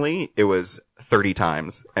originally it was 30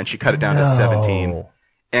 times, and she cut it down to 17.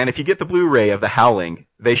 And if you get the Blu-ray of The Howling,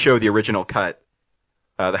 they show the original cut,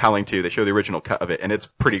 The Howling 2, they show the original cut of it, and it's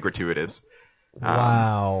pretty gratuitous.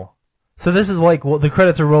 Wow. So this is like, the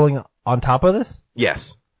credits are rolling on top of this?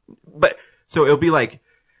 Yes. But, so it'll be like,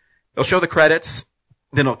 it'll show the credits,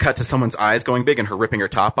 then it'll cut to someone's eyes going big and her ripping her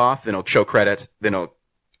top off, then it'll show credits, then it'll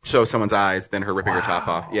show someone's eyes, then her ripping her top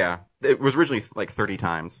off. Yeah. It was originally like 30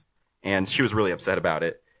 times, and she was really upset about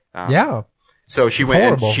it. Yeah. So she It's went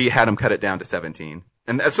horrible. and she had him cut it down to 17.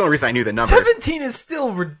 And that's the only reason I knew the number. 17 is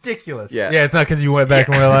still ridiculous. Yeah. Yeah, it's not because you went back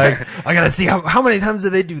and were like, I gotta see how many times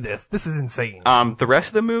did they do this? This is insane. The rest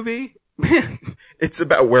of the movie, it's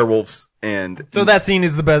about werewolves and So that scene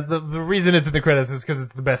is the best. The reason it's in the credits is because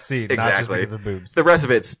it's the best scene, exactly. not just because of boobs. The rest of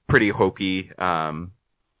it's pretty hokey. Yeah.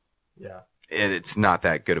 And it's not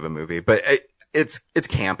that good of a movie, but it's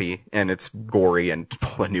campy and it's gory and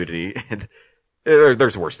full of nudity and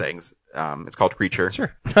there's worse things. It's called Creature.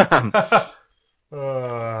 Sure.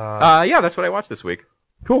 Yeah, that's what I watched this week.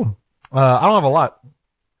 Cool. I don't have a lot,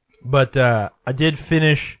 but I did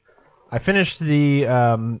finish. I finished the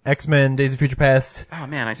X-Men: Days of Future Past Oh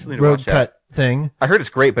man, I still need to road watch that. cut thing. I heard it's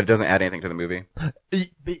great, but it doesn't add anything to the movie.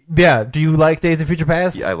 Yeah. Do you like Days of Future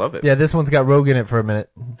Past? Yeah, I love it. Yeah, this one's got Rogue in it for a minute.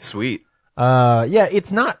 Sweet. Yeah,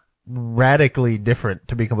 it's not radically different,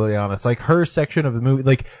 to be completely honest. Like, her section of the movie,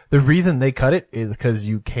 like, the reason they cut it is because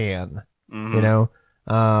you can, you know?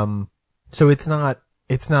 So it's not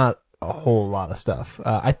a whole lot of stuff.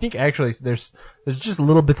 I think actually there's just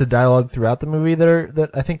little bits of dialogue throughout the movie that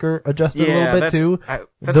I think are adjusted a little bit too. That's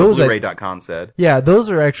Those what Blu-ray.com said. Yeah, those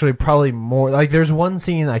are actually probably more, like, there's one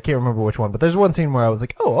scene, I can't remember which one, but there's one scene where I was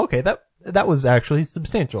like, oh, okay, that was actually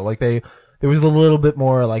substantial. Like, there was a little bit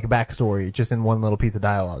more, like, backstory just in one little piece of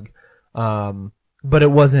dialogue. But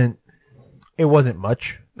it wasn't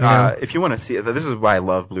much. You know? If you want to see it, this is why I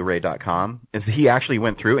love Blu-ray.com, is he actually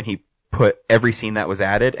went through and he put every scene that was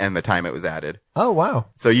added and the time it was added. Oh, wow.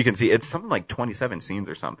 So you can see it's something like 27 scenes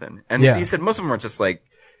or something. And Yeah. he said most of them are just like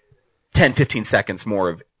 10, 15 seconds more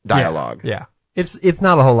of dialogue. Yeah. It's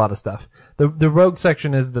not a whole lot of stuff. The Rogue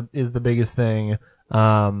section is the biggest thing.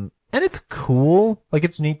 And it's cool. Like,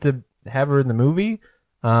 it's neat to have her in the movie.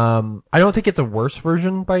 I don't think it's a worse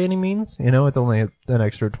version by any means. You know, it's only an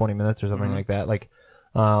extra 20 minutes or something like that. Like,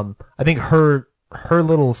 I think her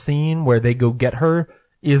little scene where they go get her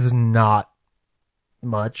is not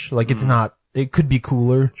much. Like, it's not, it could be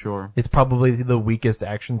cooler. Sure. It's probably the weakest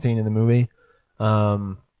action scene in the movie.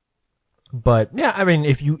 But yeah, I mean,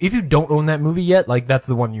 if you don't own that movie yet, like, that's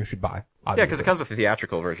the one you should buy. Yeah, because it comes with the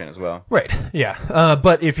theatrical version as well. Right. Yeah.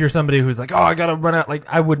 But if you're somebody who's like, oh, I gotta run out, like,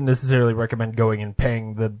 I wouldn't necessarily recommend going and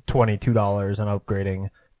paying the $22 and upgrading.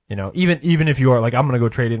 You know, even if you are like, I'm gonna go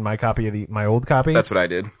trade in my copy of my old copy. That's what I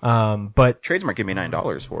did. But Tradesmart gave me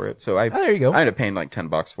 $9 for it, so there you go. I ended up paying like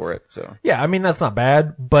 $10 for it. So yeah, I mean, that's not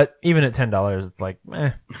bad. But even at $10, it's like,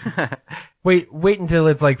 wait until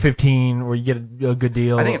it's like 15 where you get a good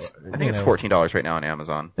deal. I think it's $14 right now on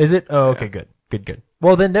Amazon. Is it? Oh, okay, good.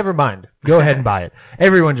 Well, then never mind. Go ahead and buy it.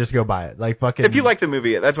 Everyone just go buy it. Like fucking. If you like the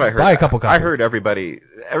movie, that's what I heard. Buy a couple copies. I heard everybody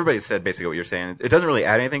said basically what you're saying. It doesn't really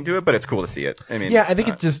add anything to it, but it's cool to see it. I mean, yeah, I think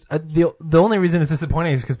it just the only reason it's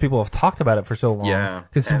disappointing is because people have talked about it for so long. Yeah.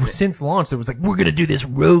 Because since launch, it was like, we're gonna do this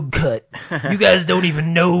road cut. You guys don't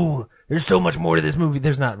even know. There's so much more to this movie.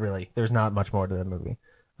 There's not much more to that movie.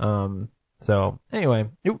 So anyway,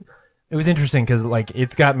 it was interesting because like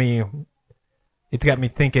it's got me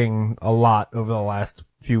thinking a lot over the last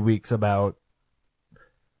few weeks about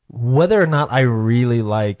whether or not I really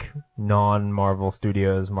like non-Marvel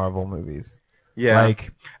Studios Marvel movies. Yeah.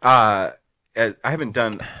 Like, I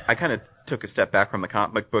kind of took a step back from the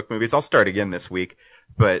comic book movies. I'll start again this week,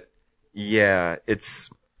 but yeah, it's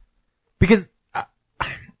because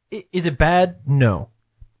is it bad? No.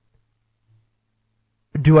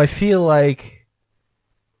 Do I feel like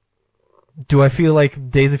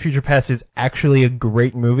Days of Future Past is actually a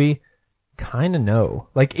great movie? Kind of no.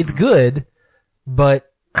 Like, it's good,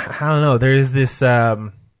 but I don't know. There's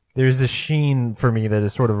this sheen for me that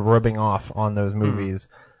is sort of rubbing off on those movies.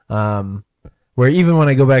 Where even when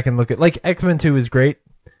I go back and look at, like, X-Men 2 is great.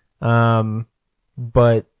 But,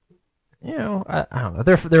 you know, I don't know.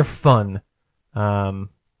 They're fun.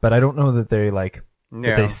 But I don't know that they, like,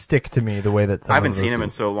 that they stick to me the way that some I haven't seen them in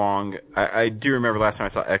so long. I do remember last time I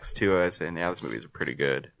saw X2, I was saying, yeah, this movie's pretty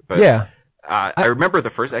good. But yeah. I remember the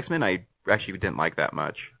first X-Men, I actually didn't like that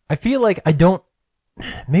much. I feel like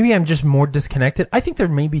maybe I'm just more disconnected. I think there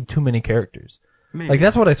may be too many characters. Maybe. Like,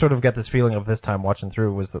 that's what I sort of got this feeling of this time watching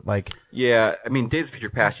through, was that, like... Yeah, I mean, Days of Future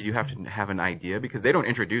Past, you do have to have an idea, because they don't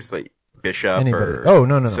introduce, like, Bishop Anybody. or... Oh,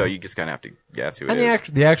 no. So you just kind of have to guess who it and is.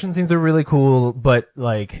 the action scenes are really cool, but,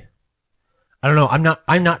 like... I don't know. I'm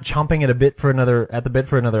not chomping at the bit for another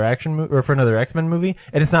action or for another X-Men movie,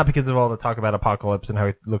 and it's not because of all the talk about Apocalypse and how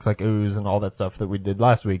he looks like ooze and all that stuff that we did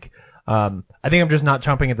last week. I think I'm just not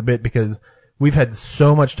chomping at the bit because we've had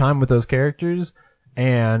so much time with those characters,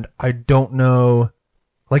 and I don't know.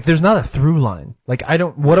 Like, there's not a through line. Like,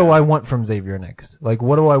 what do I want from Xavier next? Like,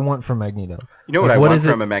 what do I want from Magneto? You know like, what I want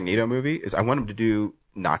from a Magneto movie is I want him to do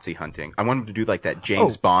Nazi hunting. I want him to do like that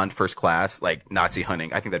James Bond First Class, like Nazi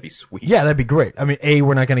hunting. I think that'd be sweet. Yeah, that'd be great. I mean,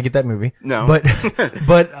 we're not gonna get that movie. No.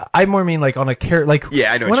 But I more mean like on a like,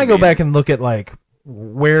 yeah, I know when what I you go mean. back and look at like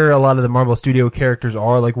where a lot of the Marvel Studio characters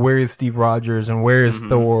are, like where is Steve Rogers and where is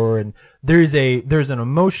Thor, and there's an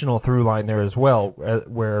emotional through line there as well,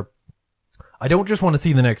 where I don't just want to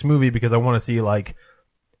see the next movie because I want to see like,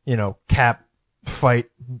 you know, Cap fight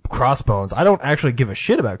Crossbones. I don't actually give a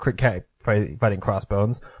shit about Cap fighting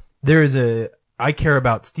Crossbones. I care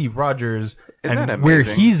about Steve Rogers and where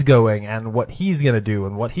he's going and what he's gonna do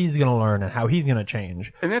and what he's gonna learn and how he's gonna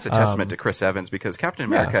change. And that's a testament to Chris Evans, because Captain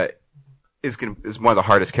America is one of the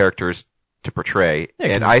hardest characters to portray,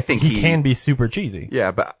 and I think he can be super cheesy.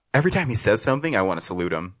 Yeah, but every time he says something, I want to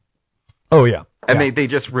salute him. Oh yeah, and they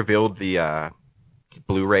just revealed the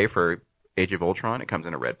Blu-ray for Age of Ultron. It comes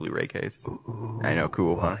in a red Blu-ray case. Ooh, I know,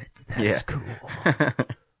 cool, huh? That's cool.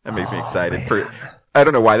 That makes me excited. I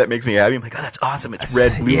don't know why that makes me happy. I'm like, oh, that's awesome. It's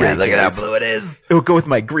red Blu-ray. Yeah, look at how blue it is. It'll go with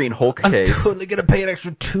my green Hulk case. I'm totally gonna pay an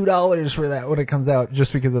extra $2 for that when it comes out,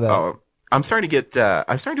 just because of that. Oh, I'm starting to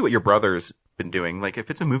do what your brother's been doing. Like, if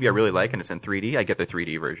it's a movie I really like and it's in 3D, I get the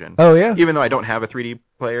 3D version. Oh yeah. Even though I don't have a 3D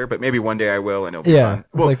player, but maybe one day I will, and it'll be fun.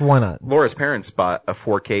 Well, like, why not? Laura's parents bought a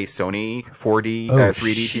 4K Sony 4D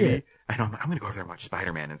 3D shit. TV. I know. I'm gonna go over there and watch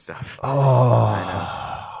Spider-Man and stuff. Oh,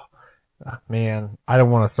 I know. Man, I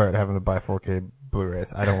don't want to start having to buy 4K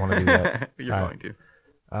Blu-rays. I don't want to do that. You're going to.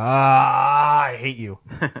 I hate you.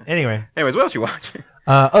 Anyways, what else you watch?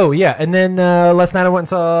 Oh yeah, and then last night I went and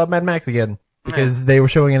saw Mad Max again because they were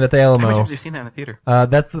showing it at the Alamo. How many times have you seen that in the theater?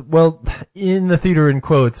 In the theater in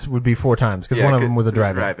quotes would be 4 times because one of them was a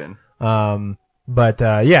drive-in.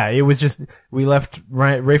 Yeah, it was just we left.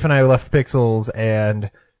 Rafe and I left Pixels,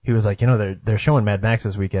 and he was like, you know, they're showing Mad Max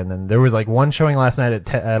this weekend, and there was like one showing last night at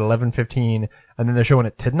 11:15, and then they're showing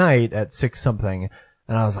it tonight at 6 something.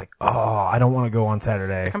 And I was like, oh, I don't want to go on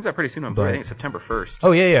Saturday. It comes out pretty soon on Blu-ray. I think it's September 1st.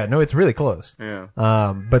 Oh yeah, no, it's really close. Yeah.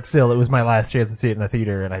 But still, it was my last chance to see it in the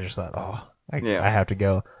theater, and I just thought, I have to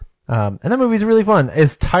go. And that movie's really fun.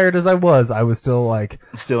 As tired as I was still like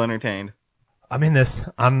still entertained. I'm in this.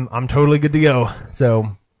 I'm totally good to go.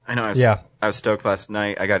 So I know. I was stoked last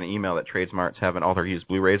night. I got an email that Tradesmart's having all their used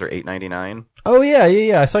Blu-rays are $8.99. Oh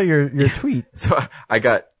yeah. I saw your tweet. So I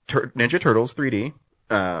got Ninja Turtles 3D,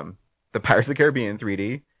 the Pirates of the Caribbean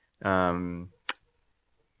 3D.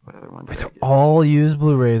 What other one? So all used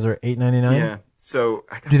Blu-rays are $8.99. Yeah. So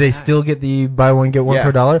do they still get the buy one get one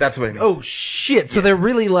for $1? That's what I mean. Oh shit! So they're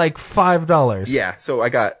really like $5. Yeah. So I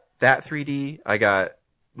got that 3D. I got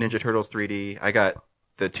Ninja Turtles 3D. I got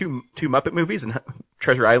the two Muppet movies and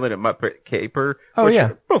Treasure Island and Muppet Caper. Oh, which yeah.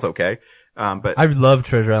 are both okay. But I loved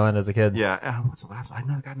Treasure Island as a kid. yeah, what's the last one?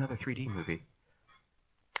 I got another 3D movie.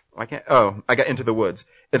 I got Into the Woods.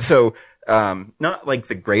 And so, not like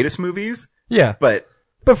the greatest movies, Yeah. but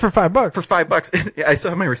But for $5. for $5, I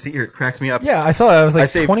still have my receipt here. It cracks me up. Yeah, I saw it. I was like, I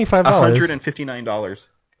saved $25. $159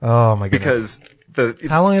 Oh my goodness. because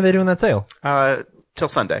How long are they doing that sale? till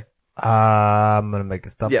Sunday. I'm gonna make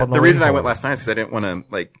this stuff. Yeah, on the way reason I home. went last night is because I didn't want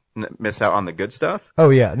to miss out on the good stuff. Oh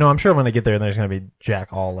yeah, no, I'm sure when I get there, there's gonna be jack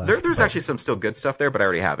all left. There's actually some still good stuff there, but I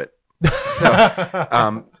already have it.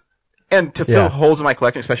 So, and to fill Yeah. holes in my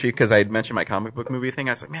collection, especially because I had mentioned my comic book movie thing,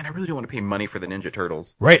 I was like, man, I really don't want to pay money for the Ninja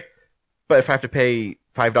Turtles. right, But if I have to pay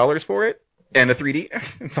 $5 for it and a 3D,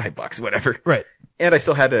 $5, whatever. right. And I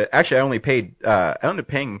still had to. Actually, I ended up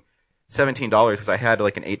paying $17 because I had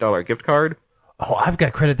like an $8 gift card. Oh, I've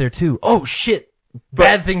got credit there too. Oh shit,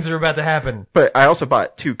 bad things are about to happen. But I also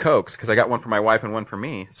bought 2 Cokes because I got one for my wife and one for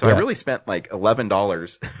me. So I Yeah. really spent like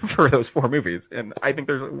 $11 for those 4 movies. And I think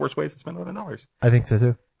there's worse ways to spend $11. I think so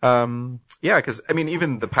too. Yeah, because I mean,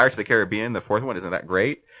 even the Pirates of the Caribbean, the 4th one, isn't that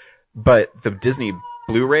great. But the Disney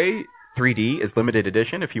Blu-ray 3D is limited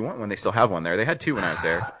edition. If you want one, they still have one there. They had 2 when I was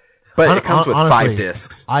there. But it comes with Honestly, 5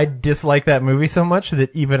 discs. I dislike that movie so much that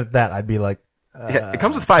even at that, I'd be like, Yeah, it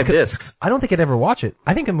comes with 5 discs. I don't think I'd ever watch it.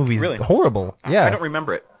 I think the movie's Really? horrible. Yeah, I don't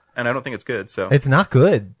remember it, and I don't think it's good. So, it's not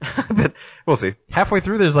good. but we'll see. Halfway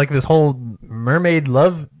through, there's like this whole mermaid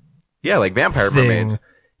love Yeah, like vampire thing. mermaids.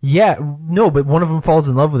 Yeah, no, but one of them falls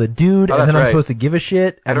in love with a dude, Oh, and that's then I'm right. supposed to give a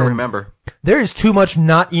shit. I and don't then- remember. There is too much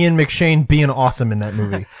not Ian McShane being awesome in that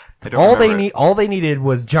movie. I don't remember it. All they needed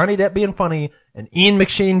was Johnny Depp being funny and Ian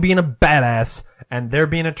McShane being a badass and there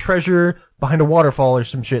being a treasure behind a waterfall or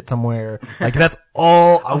some shit somewhere. Like that's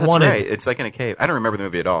all I Oh, that's wanted. right. It's like in a cave. I don't remember the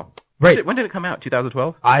movie at all. Right. When did it come out?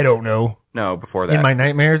 2012? I don't know. No, before that. In my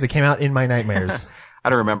nightmares, it came out in my nightmares. I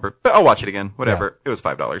don't remember, but I'll watch it again. Whatever. It was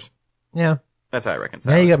 $5. Yeah. That's how I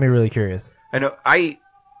reconcile. Now you it. got me really curious. I know. I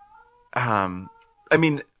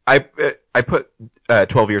put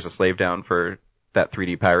 12 Years a Slave down for that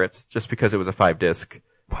 3D Pirates just because it was a 5-disc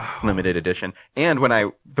limited edition, and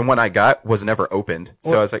the one I got was never opened,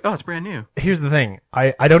 so I was like, oh, it's brand new. Here's the thing.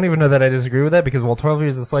 I don't even know that I disagree with that because while 12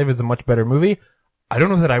 Years a Slave is a much better movie, I don't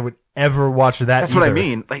know that I would ever watch that That's what I either.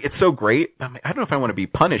 mean. Like, it's so great. I don't know if I want to be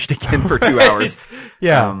punished again for 2 hours.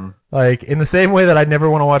 Yeah. Like, in the same way that I never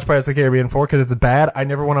want to watch Pirates of the Caribbean 4 because it's bad, I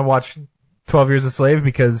never want to watch 12 Years a Slave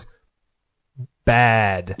because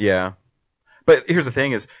bad. Yeah. But here's the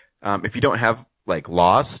thing is, if you don't have, like,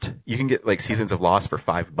 Lost, you can get, like, seasons of Lost for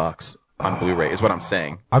 $5 on Blu-ray, is what I'm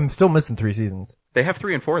saying. I'm still missing 3 seasons. They have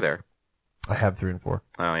 3 and 4 there. I have 3 and 4.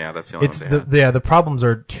 Oh, yeah, that's the only It's ones they have. the problems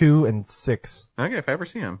are 2 and 6. Okay, if I ever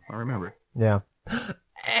see them, I'll remember. Yeah.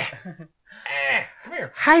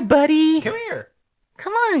 Hi, buddy. Come here.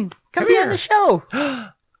 Come on. Come be on the show.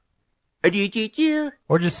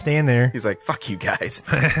 Or just stand there. He's like, fuck you guys.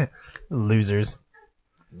 Losers.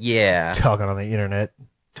 Yeah. Talking on the internet.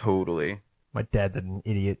 Totally. My dad's an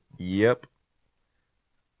idiot. Yep.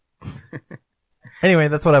 Anyway,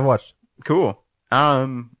 that's what I've watched. Cool.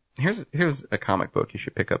 Here's a comic book you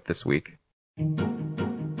should pick up this week.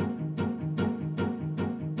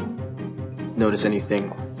 Notice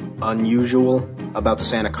anything unusual about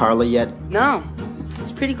Santa Carla yet? No,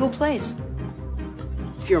 it's a pretty cool place.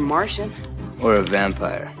 If you're a Martian. Or a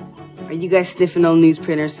vampire. Are you guys sniffing on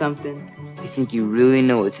newsprint or something? You think you really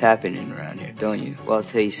know what's happening around here, don't you? Well, I'll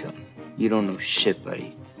tell you something. You don't know shit,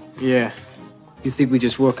 buddy. Yeah. You think we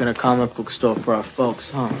just work in a comic book store for our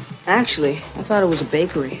folks, huh? Actually, I thought it was a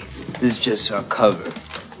bakery. This is just our cover.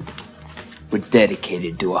 We're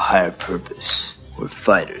dedicated to a higher purpose. We're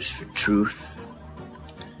fighters for truth,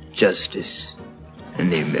 justice,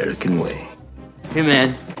 and the American way. Hey,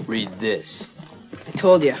 man, read this. I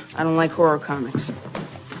told you, I don't like horror comics.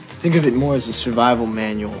 Think of it more as a survival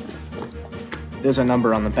manual. There's a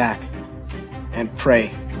number on the back. And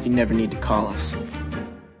pray you never need to call us.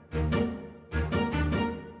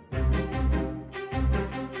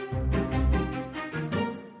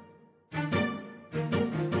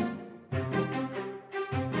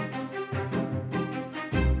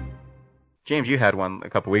 James, you had one a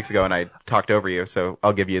couple weeks ago, and I talked over you, so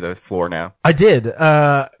I'll give you the floor now. I did,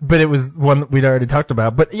 but it was one that we'd already talked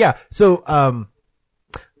about. But yeah, so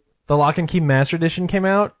the Lock and Key Master Edition came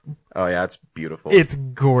out. Oh yeah, it's beautiful. It's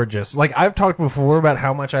gorgeous. Like I've talked before about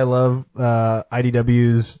how much I love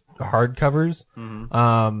IDW's hardcovers,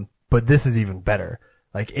 but this is even better.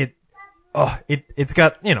 Like it's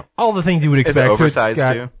got all the things you would Is expect. it So it's oversized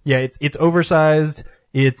got- too? Yeah, it's oversized.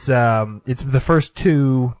 It's the first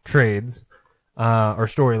 2 trades or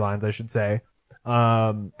storylines, I should say.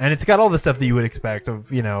 And it's got all the stuff that you would expect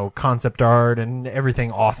of, you know, concept art and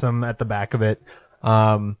everything awesome at the back of it.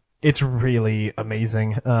 It's really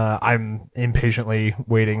amazing. I'm impatiently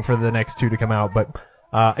waiting for the next 2 to come out, but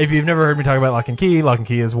if you've never heard me talk about Lock and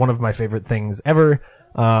Key is one of my favorite things ever.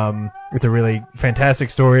 It's a really fantastic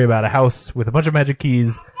story about a house with a bunch of magic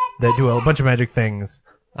keys that do a bunch of magic things.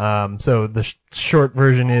 So the short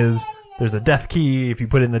version is there's a death key. If you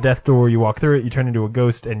put it in the death door, you walk through it, you turn into a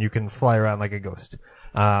ghost, and you can fly around like a ghost.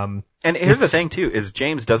 And here's the thing too, is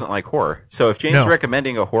James doesn't like horror. So if James is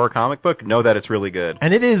recommending a horror comic book, know that it's really good.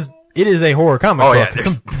 And it is a horror comic book. Yeah,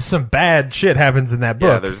 some bad shit happens in that book.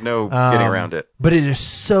 Yeah, there's no getting around it. But it is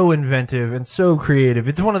so inventive and so creative.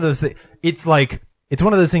 It's one of those it's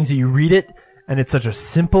one of those things that you read it, and it's such a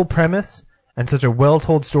simple premise and such a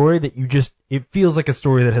well-told story that it feels like a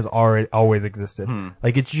story that has always existed.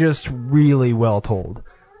 Like, it's just really well told.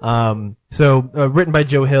 Written by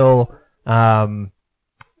Joe Hill,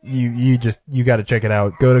 you gotta check it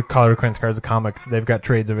out. Go to Colorado Crimes Cards of Comics. They've got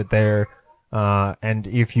trades of it there. And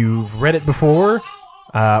if you've read it before,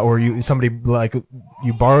 or you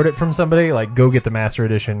borrowed it from somebody, like, go get the Master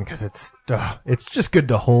Edition, cause it's just good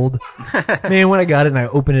to hold. Man, when I got it and I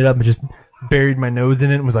opened it up and just buried my nose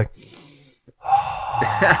in it and was like,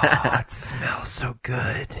 oh, it smells so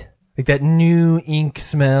good. Like that new ink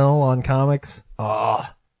smell on comics. Oh,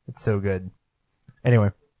 it's so good.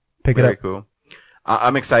 Anyway, pick it up. Very cool.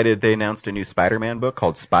 I'm excited. They announced a new Spider-Man book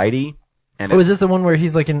called Spidey. And is this the one where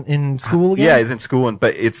he's like in school again? Yeah, he's in school,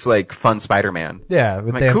 but it's like fun Spider-Man. Yeah,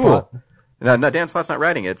 with I'm Dan cool. Slott. No, Dan Slott's not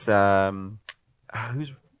writing it. It's I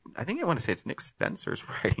think I want to say it's Nick Spencer's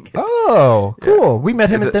writing it. Oh, cool. We met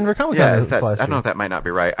him at Denver Comic Con last I don't know year. if that might not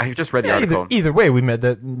be right. I just read the article. Either way, we met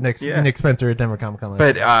Nick Spencer at Denver Comic Con last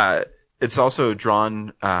year. But it's also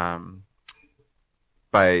drawn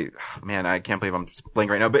by, man, I can't believe I'm blanking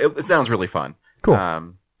right now, but it sounds really fun. Cool.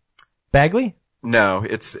 Bagley? No,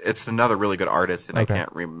 it's another really good artist, and Okay. I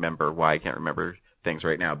can't remember why I can't remember things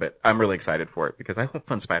right now, but I'm really excited for it because I love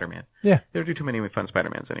fun Spider-Man. Yeah. They don't do too many fun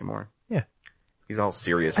Spider-Mans anymore. Yeah. He's all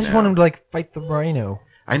serious I just now. want him to fight the Rhino.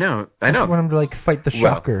 I know. I just want him to fight the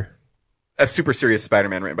Shocker. A super serious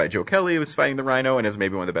Spider-Man written by Joe Kelly was fighting the Rhino, and is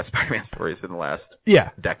maybe one of the best Spider-Man stories in the last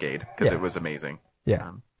decade because it was amazing.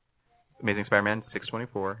 Yeah. Amazing Spider-Man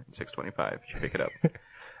 624 and 625. You should pick it up.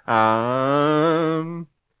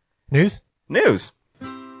 News.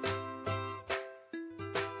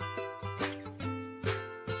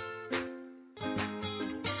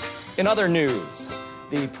 In other news,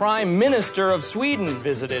 the Prime Minister of Sweden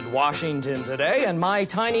visited Washington today, and my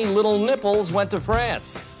tiny little nipples went to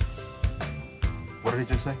France. What did he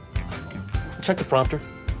just say? Check the prompter.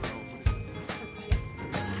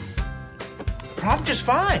 Prompter's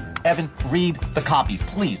fine. Evan, read the copy,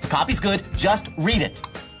 please. The copy's good. Just read it.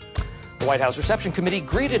 The White House Reception Committee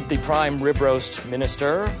greeted the Prime Rib Roast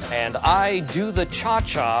Minister, and I do the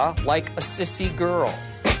cha-cha like a sissy girl.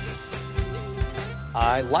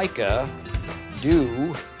 I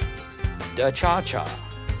do the cha-cha.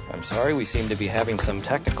 I'm sorry, we seem to be having some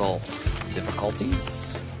technical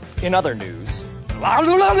difficulties. In other news...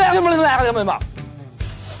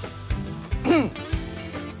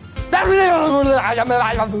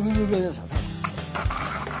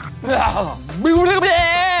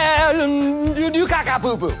 Do caca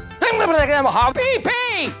poo poo. Pee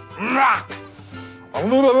pee.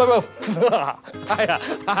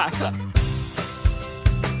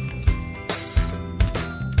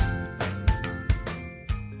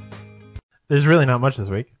 There's really not much this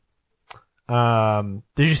week.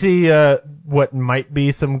 Did you see what might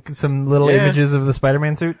be some little images of the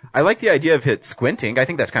Spider-Man suit? I like the idea of it squinting. I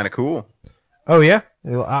think that's kind of cool. Oh yeah,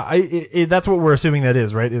 that's what we're assuming that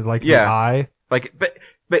is, right? Is the eye, but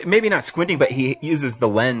maybe not squinting, but he uses the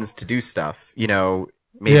lens to do stuff. You know,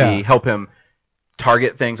 maybe help him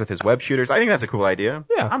target things with his web shooters. I think that's a cool idea.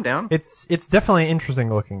 Yeah, I'm down. It's definitely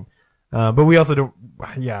interesting looking, but we also don't.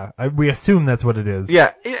 Yeah, we assume that's what it is.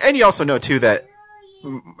 Yeah, and you also know too that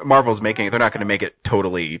Marvel's making it. They're not going to make it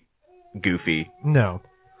totally goofy. No,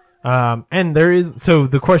 and there is. So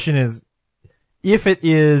the question is, if it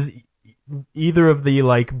is either of the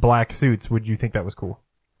black suits, would you think that was cool?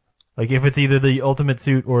 If it's either the ultimate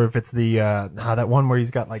suit or if it's the that one where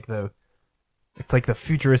he's got it's the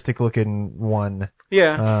futuristic looking one.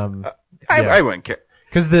 Yeah. I wouldn't care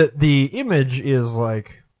because the image is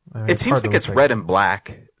it seems like it's red and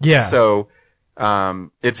black. Yeah. So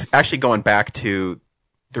it's actually going back to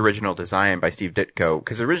the original design by Steve Ditko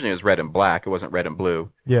because originally it was red and black. It wasn't red and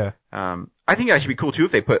blue. Yeah. I think it should be cool too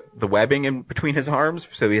if they put the webbing in between his arms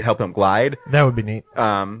so he'd help him glide. That would be neat.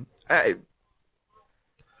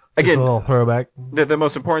 Again, just a little throwback. The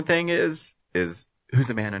most important thing is is who's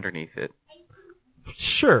the man underneath it?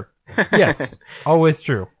 Sure. Yes. Always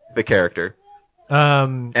true. The character.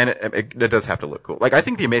 And it does have to look cool. Like, I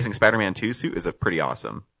think the Amazing Spider-Man 2 suit is a pretty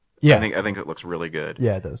awesome. Yeah. I think it looks really good.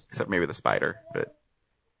 Yeah, it does. Except maybe the spider, but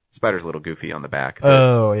spider's a little goofy on the back.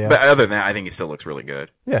 Oh, yeah. But other than that, I think he still looks really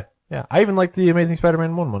good. Yeah. Yeah. I even like the Amazing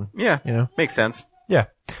Spider-Man 1. Yeah. You know? Makes sense. Yeah.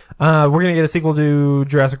 We're gonna get a sequel to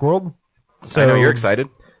Jurassic World. So I know you're excited.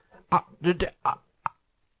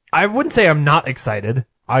 I wouldn't say I'm not excited.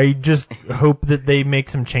 I just hope that they make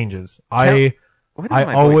some changes. He's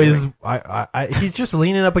just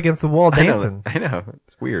leaning up against the wall dancing. I know.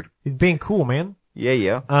 It's weird. He's being cool, man.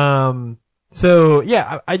 Yeah. So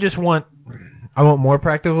yeah, I just want more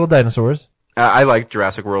practical dinosaurs. I like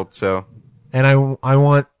Jurassic World, so. And I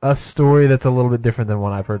want a story that's a little bit different than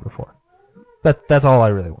one I've heard before. That's all I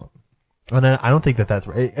really want. And then I don't think that's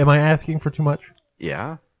right. Am I asking for too much?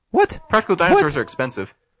 Yeah. What? Practical dinosaurs are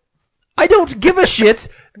expensive. I don't give a shit.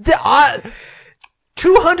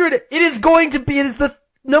 200. It is the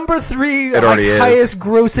number 3 highest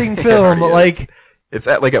grossing film. Like, it's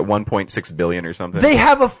at 1.6 billion or something. They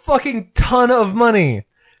have a fucking ton of money.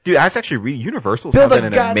 Dude, I was actually Universal's having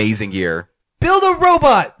an amazing year. Build a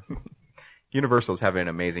robot. Universal's having an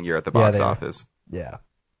amazing year at the box office. Yeah.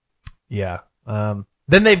 Yeah.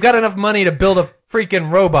 Then they've got enough money to build a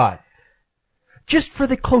freaking robot. Just for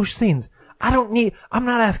the close scenes. I'm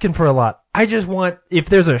not asking for a lot. I just want, if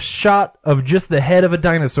there's a shot of just the head of a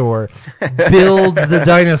dinosaur, build the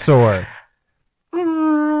dinosaur.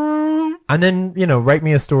 And then, write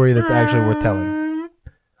me a story that's actually worth telling.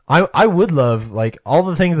 I would love, all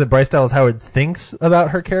the things that Bryce Dallas Howard thinks about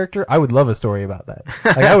her character, I would love a story about that.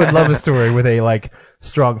 I would love a story with a,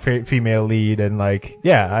 strong female lead and,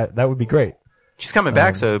 that would be great. She's coming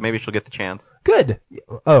back, so maybe she'll get the chance. Good.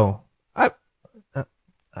 Oh.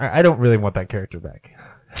 I don't really want that character back.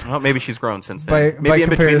 Well, maybe she's grown since then. Maybe in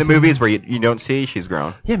between the movies where you don't see, she's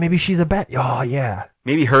grown. Yeah, maybe she's a bat. Oh, yeah.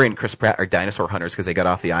 Maybe her and Chris Pratt are dinosaur hunters because they got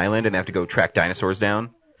off the island and they have to go track dinosaurs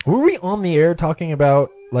down. Were we on the air talking about,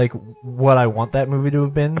 what I want that movie to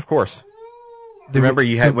have been? Of course. Remember,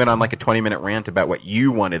 you went on a 20-minute rant about what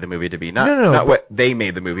you wanted the movie to be. Not what they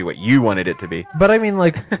made the movie, what you wanted it to be. But I mean,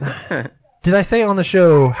 did I say on the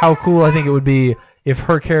show how cool I think it would be if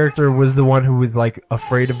her character was the one who was,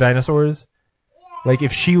 afraid of dinosaurs?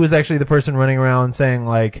 If she was actually the person running around saying,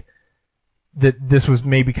 that this was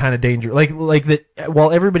maybe kind of dangerous. That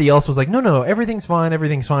while everybody else was no, everything's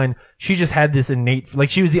fine. She just had this innate,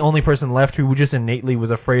 she was the only person left who just innately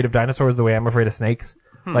was afraid of dinosaurs the way I'm afraid of snakes.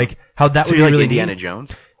 How that would be really Indiana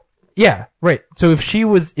Jones? Yeah, right. So if she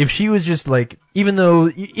was just even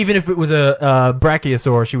if it was a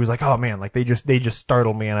brachiosaur, she was oh man, they just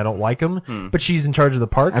startle me and I don't like them. But she's in charge of the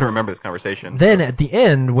park. I don't remember this conversation. Then at the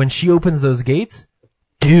end, when she opens those gates,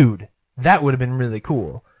 dude, that would have been really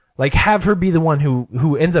cool. Have her be the one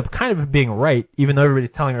who ends up kind of being right, even though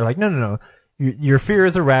everybody's telling her no, your fear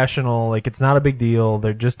is irrational. It's not a big deal.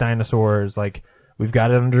 They're just dinosaurs. We've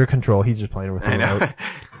got it under control. He's just playing with the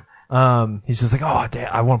remote. He's just oh,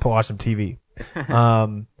 damn, I want to watch some TV.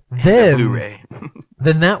 Then, Blu-ray.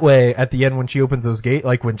 Then that way, at the end, when she opens those gates,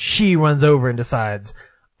 when she runs over and decides,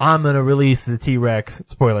 I'm gonna release the T-Rex,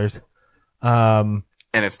 spoilers. And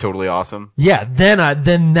it's totally awesome. Yeah,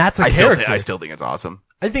 then that's a character. I still think it's awesome.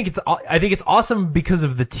 I think it's awesome because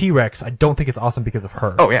of the T-Rex. I don't think it's awesome because of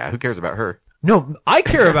her. Oh yeah, who cares about her? No, I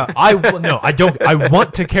care about, I don't, I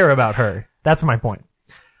want to care about her. That's my point.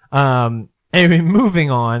 Anyway,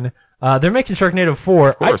 moving on. They're making Sharknado 4.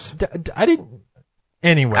 Of course. I didn't.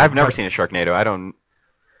 Anyway. I've never seen a Sharknado. I don't.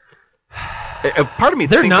 Part of me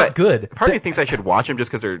they're thinks not good. Part of me thinks I should watch them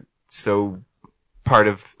just because they're so part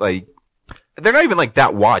of they're not even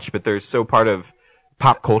that watch, but they're so part of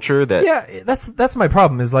pop culture that. Yeah, that's my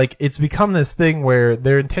problem. Is it's become this thing where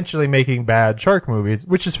they're intentionally making bad shark movies,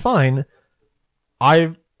 which is fine.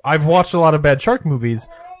 I've watched a lot of bad shark movies.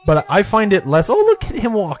 But I find it less. Oh, look at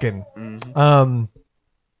him walking. Mm-hmm.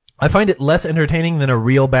 I find it less entertaining than a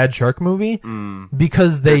real bad shark movie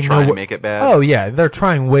because they're trying to make it bad. Oh yeah, they're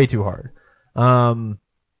trying way too hard.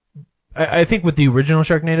 I think with the original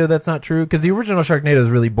Sharknado, that's not true because the original Sharknado is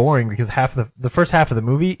really boring because the first half of the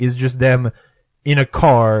movie is just them in a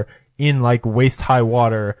car in waist high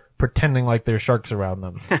water pretending there's sharks around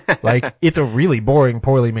them. It's a really boring,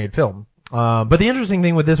 poorly made film. But the interesting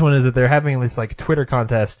thing with this one is that they're having this Twitter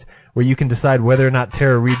contest where you can decide whether or not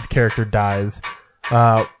Tara Reid's character dies,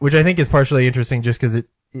 which I think is partially interesting just because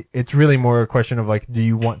it's really more a question of do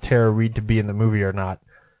you want Tara Reid to be in the movie or not?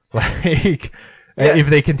 If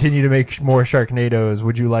they continue to make more Sharknadoes,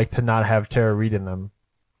 would you like to not have Tara Reid in them?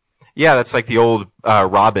 Yeah, that's the old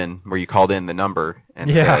Robin where you called in the number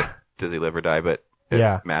and said, Does he live or die? But it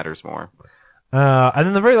Yeah. matters more. And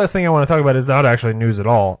then the very last thing I want to talk about is not actually news at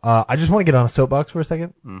all. I just want to get on a soapbox for a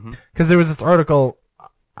second. Because there was this article.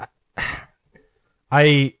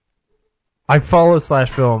 I follow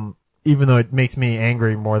 /film, even though it makes me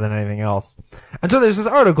angry more than anything else. And so there's this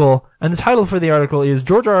article, and the title for the article is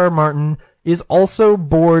George R.R. Martin is also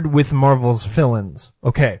bored with Marvel's villains.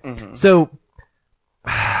 Okay. So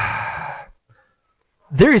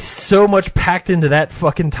there is so much packed into that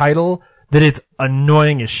fucking title that it's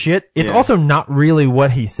annoying as shit. It's also not really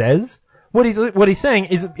what he says. What he's saying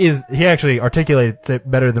is he actually articulates it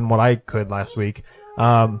better than what I could last week.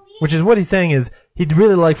 Which is what he's saying is he'd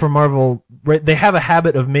really like for Marvel, right? They have a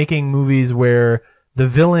habit of making movies where the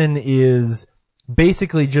villain is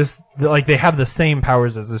basically just like they have the same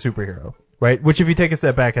powers as the superhero, right? Which if you take a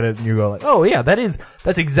step back at it and you go like, oh yeah,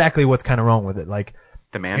 that's exactly what's kind of wrong with it. Like,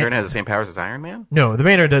 the Mandarin has the same powers as Iron Man? No, the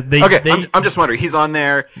Mandarin does. I'm just wondering. He's on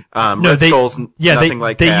there. Red Skull's nothing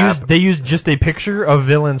like that. They use just a picture of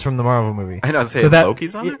villains from the Marvel movie. I know. So that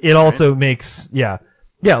Loki's on there? It also makes,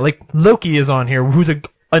 like Loki is on here, who's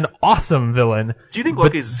an awesome villain. Do you think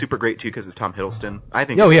Loki's super great too because of Tom Hiddleston? I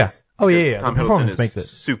think. Oh it yeah. is, Oh yeah. Tom The Hiddleston makes is it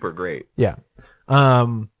super great. Yeah.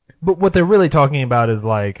 But what they're really talking about is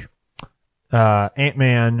like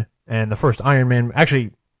Ant-Man and the first Iron Man.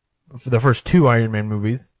 Actually, for the first two Iron Man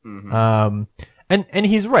movies. And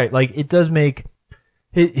he's right. Like, it does make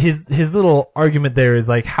his little argument there is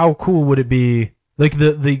like, how cool would it be? Like,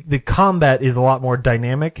 the combat is a lot more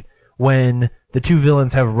dynamic when the two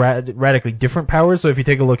villains have radically different powers. So if you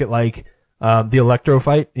take a look at like, the Electro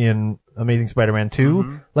fight in Amazing Spider-Man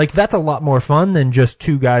 2, like, that's a lot more fun than just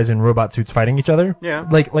two guys in robot suits fighting each other. Yeah.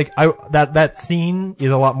 That scene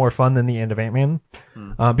is a lot more fun than the end of Ant-Man.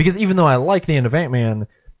 Because even though I like the end of Ant-Man,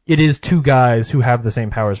 it is two guys who have the same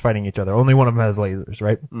powers fighting each other. Only one of them has lasers,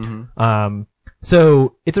 right?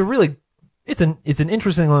 So it's an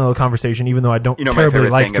interesting little conversation, even though I don't terribly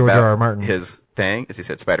like George R.R. Martin. His thing is he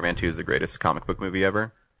said Spider-Man 2 is the greatest comic book movie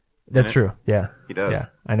ever. That's true. Yeah. He does. Yeah,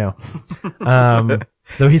 I know.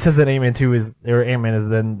 Though he says that Ant-Man is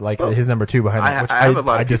then like his number 2 behind it, which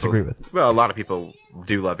I disagree with. Well, a lot of people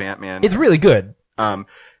do love Ant-Man. It's really good.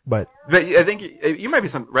 But I think you might be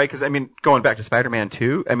right, because I mean, going back to Spider-Man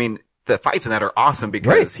 2, I mean, the fights in that are awesome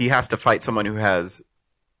because he has to fight someone who has,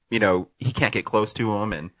 he can't get close to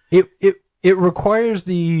him, and it requires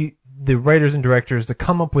the writers and directors to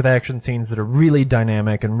come up with action scenes that are really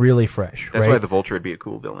dynamic and really fresh. That's why the Vulture would be a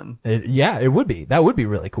cool villain. It would be. That would be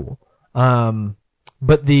really cool.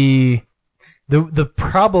 But the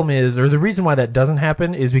problem is, or the reason why that doesn't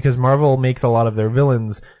happen is because Marvel makes a lot of their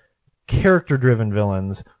villains character-driven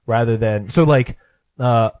villains rather than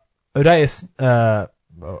Obadiah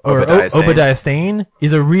Stane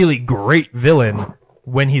is a really great villain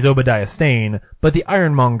when he's Obadiah Stane, but the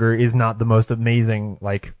Ironmonger is not the most amazing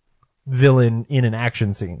villain in an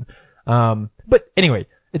action scene. But anyway,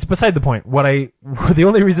 it's beside the point. The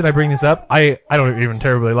only reason I bring this up, I don't even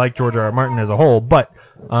terribly like George R.R. Martin as a whole, but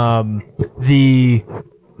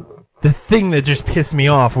the thing that just pissed me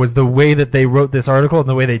off was the way that they wrote this article and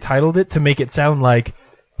the way they titled it to make it sound like,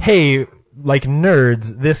 hey, like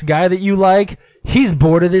nerds, this guy that you like, he's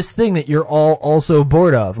bored of this thing that you're all also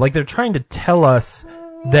bored of. Like, they're trying to tell us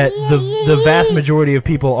that the vast majority of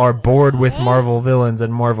people are bored with Marvel villains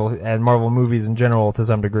and Marvel movies in general to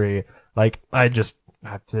some degree. Like, it's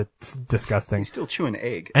disgusting. He's still chewing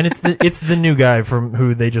egg. And it's the new guy from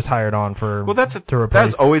who they just hired on to replace.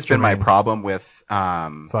 That's always been my problem with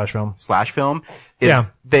 /film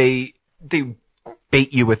is they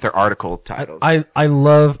bait you with their article titles. I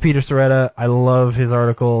love Peter Serretta. I love his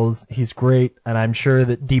articles. He's great, and I'm sure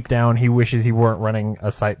that deep down he wishes he weren't running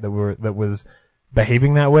a site that was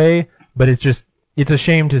behaving that way. But it's a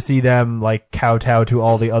shame to see them kowtow to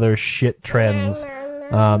all the other shit trends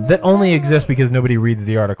that only exist because nobody reads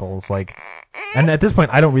the articles. And at this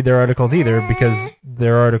point, I don't read their articles either because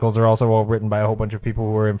their articles are also all written by a whole bunch of people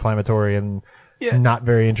who are inflammatory and not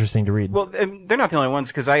very interesting to read. Well, they're not the only ones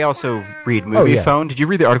because I also read MoviePhone. Did you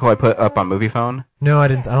read the article I put up on MoviePhone? No, I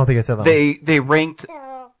didn't. I don't think I said that. They ranked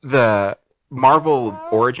the Marvel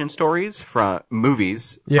origin stories from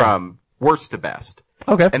movies from worst to best.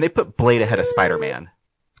 Okay. And they put Blade ahead of Spider-Man.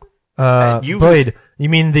 Blade. You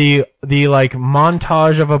mean the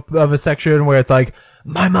montage of a section where it's like,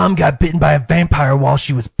 my mom got bitten by a vampire while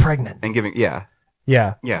she was pregnant. And giving, Yeah.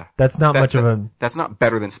 That's not much of a... That's not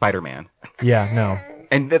better than Spider-Man. Yeah, no.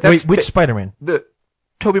 And wait, which Spider-Man? The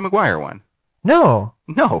Tobey Maguire one. No.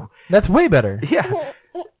 No. That's way better. Yeah.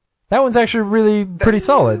 That one's actually really pretty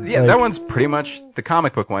solid. Yeah, Like- that one's pretty much the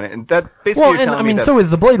comic book one, and that basically. Well, you're and telling I me mean, that, so is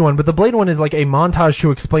the Blade one, but the Blade one is like a montage to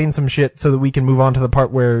explain some shit so that we can move on to the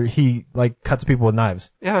part where he like cuts people with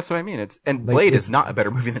knives. Yeah, that's what I mean. Like, Blade it's- is not a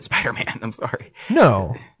better movie than Spider-Man. I'm sorry.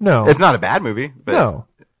 No, no, It's not a bad movie. But no.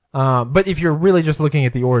 But if you're really just looking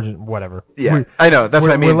at the origin, whatever. Yeah, I know. That's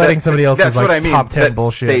what I mean. We're letting somebody else's That's like, what I mean. top 10 That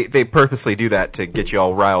bullshit. They purposely do that to get you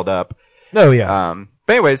all riled up. Oh yeah.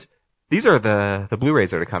 But anyways, these are the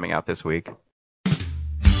Blu-rays that are coming out this week.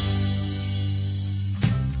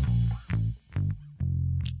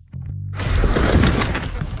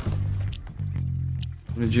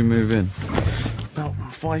 When did you move in? About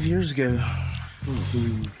 5 years ago.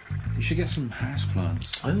 You should get some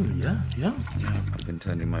houseplants. Oh, yeah. Yeah, I've been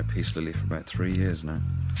tending my peace lily for about 3 years now.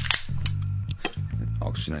 It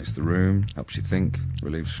oxygenates the room, helps you think,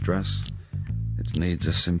 relieves stress. Its needs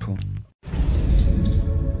are simple.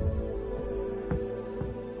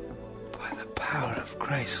 By the power of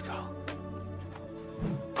Grayskull.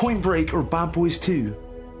 Point Break or Bad Boys 2?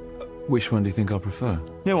 Which one do you think I'll prefer?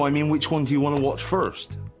 No, I mean, which one do you want to watch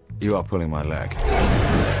first? You are pulling my leg.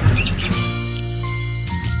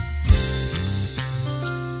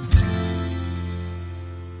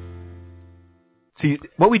 See,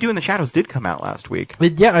 What We Do in the Shadows did come out last week.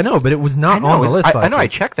 Yeah, I know, but it was not on the list I last know, I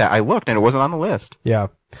week. checked that. I looked, and it wasn't on the list. Yeah.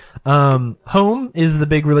 Home is the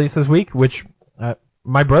big release this week, which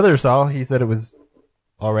my brother saw. He said it was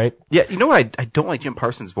all right. Yeah, you know what? I don't like Jim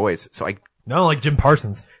Parsons' voice, so I don't like Jim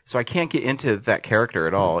Parsons. So I can't get into that character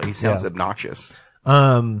at all. He sounds Yeah. obnoxious.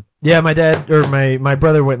 Yeah, my dad or my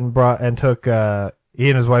brother went and took he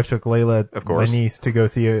and his wife took Layla, Of course. my niece, to go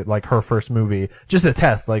see like her first movie, just a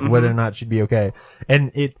test, like whether or not she'd be okay.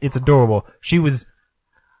 And it's adorable. She was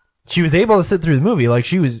able to sit through the movie, like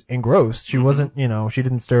she was engrossed. She wasn't, she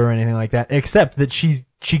didn't stir or anything like that, except that she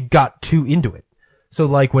got too into it. So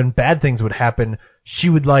like when bad things would happen, she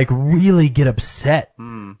would like really get upset.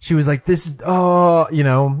 She was like, "This is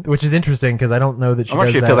which is interesting because I don't know that she. I want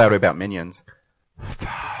does you to that. feel that way about Minions.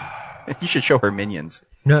 You should show her Minions.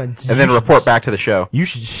 No, and then report back to the show. You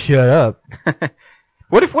should shut up.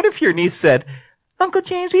 What if your niece said, "Uncle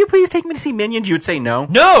James, will you please take me to see Minions?" You would say no.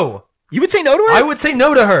 No. You would say no to her? I would say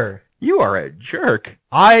no to her. You are a jerk.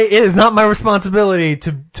 It is not my responsibility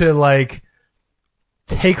to like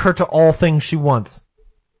take her to all things she wants.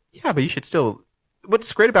 Yeah, but you should still.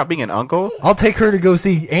 What's great about being an uncle? I'll take her to go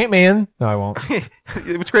see Ant-Man. No, I won't.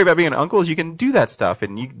 What's great about being an uncle is you can do that stuff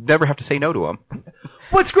and you never have to say no to them.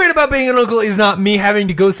 What's great about being an uncle is not me having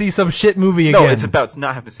to go see some shit movie again. No, it's about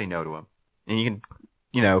not having to say no to them. And you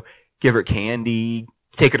can, give her candy,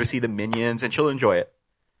 take her to see the Minions, and she'll enjoy it.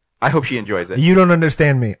 I hope she enjoys it. You don't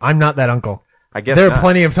understand me. I'm not that uncle. I guess there not. are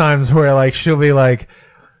plenty of times where like she'll be like,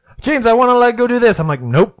 "James, I want to go do this." I'm like,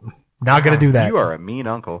 "Nope, not gonna do that." You are a mean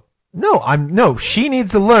uncle. No, she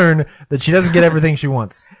needs to learn that she doesn't get everything she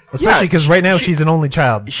wants. Especially because right now she's an only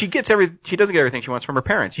child. She doesn't get everything she wants from her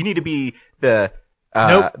parents. You need to be the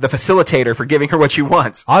Nope. the facilitator for giving her what she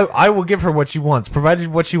wants. I will give her what she wants, provided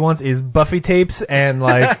what she wants is Buffy tapes and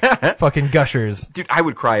like fucking Gushers. Dude, I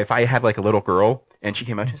would cry if I had like a little girl and she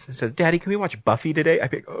came out and says, "Daddy, can we watch Buffy today?" I'd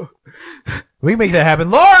be like, "Oh, We can make that happen.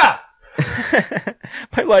 Laura!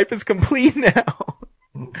 my life is complete now."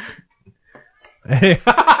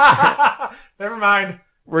 Never mind.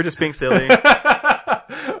 We're just being silly.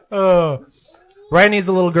 Oh. Ryan needs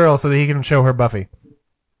a little girl so that he can show her Buffy.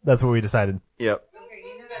 That's what we decided. Yep.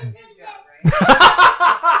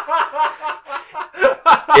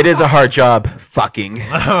 It is a hard job, fucking.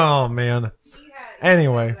 Oh, man.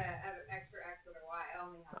 Anyway.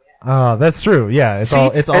 Oh, that's true. Yeah, it's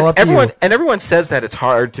all up to you. And everyone says that it's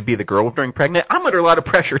hard to be the girl during pregnant. I'm under a lot of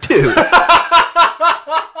pressure too.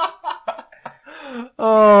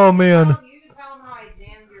 Oh, man.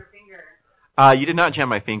 You did not jam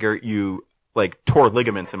my finger. You tore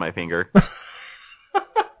ligaments in my finger.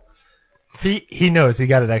 He knows. He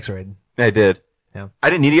got it x-rayed. I did. Yeah. I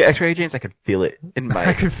didn't need to get x-ray, James. I could feel it in my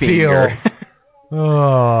I could finger. feel.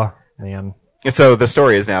 Oh, man. So the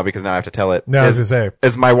story is now, because now I have to tell it. No, I was gonna say.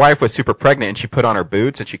 Is my wife was super pregnant and she put on her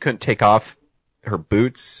boots and she couldn't take off her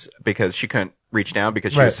boots because she couldn't reach down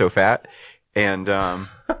because she was so fat. And,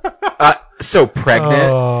 so pregnant.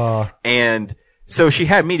 Oh. And so she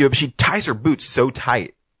had me do it, but she ties her boots so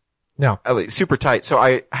tight. No. Super tight. So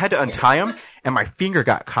I had to untie them and my finger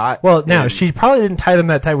got caught. Well, now, and- she probably didn't tie them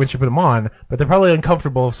that tight when she put them on, but they're probably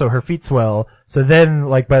uncomfortable, so her feet swell. So then,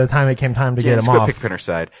 by the time it came time to get James, them quit off. picking her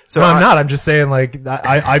side. So No, I'm not. I'm just saying,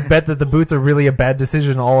 I bet that the boots are really a bad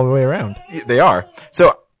decision all the way around. They are.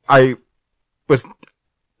 So I was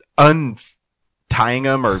untying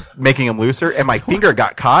them or making them looser, and my finger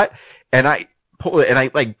got caught, and I pulled it, and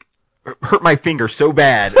I hurt my finger so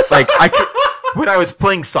bad. Like when I was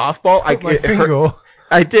playing softball, I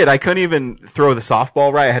did. I couldn't even throw the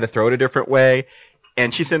softball right. I had to throw it a different way.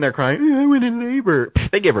 And she's sitting there crying, I went in labor.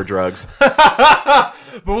 They give her drugs. But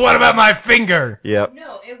what about my finger? Yep.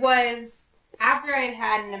 No, it was after I had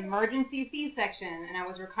had an emergency C-section and I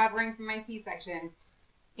was recovering from my C-section.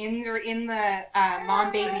 In the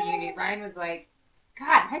mom-baby unit, Ryan was like,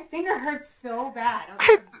 God, my finger hurts so bad. I was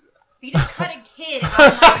like, you just cut a kid out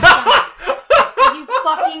of my stomach. Are you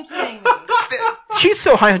fucking kidding me? She's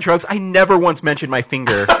so high on drugs, I never once mentioned my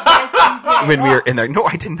finger Yes, you did. when we were in there. No,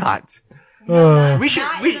 I did not. We should.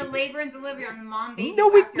 Not in the labor and delivery on the mom-baby.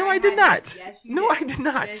 No, I did not. Yes, you no, did. I did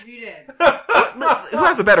not. Yes, you did. Who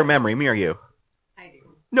has a better memory, me or you?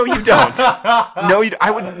 No, you don't. No, I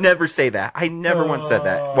would never say that. I never once said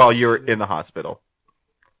that while you were in the hospital.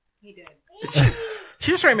 He did.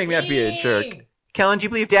 She's just trying to make me out to be a jerk. Kellen, do you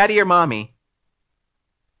believe daddy or mommy?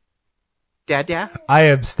 Dad? I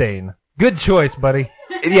abstain. Good choice, buddy.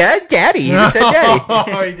 Yeah, daddy. You just said daddy.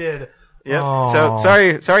 Oh, he did. Yep. Aw.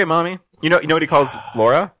 So, sorry, mommy. You know what he calls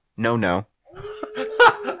Laura? No.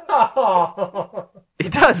 He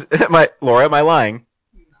does. Laura, am I lying?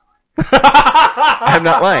 I'm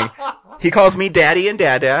not lying. He calls me daddy and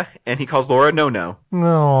dada, and he calls Laura no. No.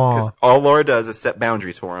 Because all Laura does is set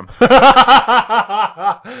boundaries for him.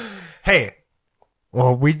 Hey.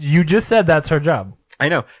 Well, you just said that's her job. I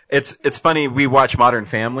know. It's funny. We watch Modern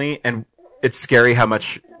Family, and it's scary how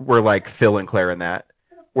much we're like Phil and Claire in that.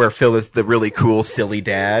 Where Phil is the really cool, silly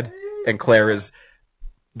dad, and Claire is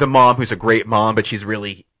the mom who's a great mom, but she's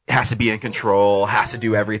really has to be in control, has to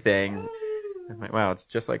do everything. I'm like, wow, it's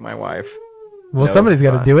just like my wife. Well, somebody's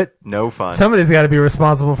got to do it. No fun. Somebody's got to be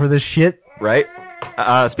responsible for this shit. Right?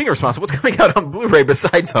 Speaking of responsible, what's coming out on Blu-ray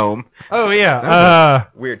besides Home? Oh, yeah. That was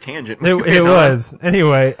a weird tangent. It was.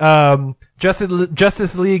 Anyway,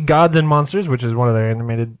 Justice League Gods and Monsters, which is one of their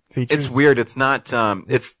animated features. It's weird. It's not,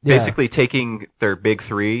 it's basically taking their big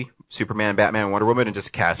three, Superman, Batman, and Wonder Woman, and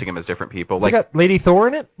just casting them as different people. So you got Lady Thor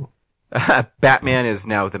in it? Batman is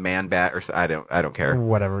now the Man-Bat, or I don't care.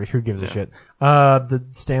 Whatever. Who gives a shit? The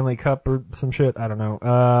Stanley Cup or some shit. I don't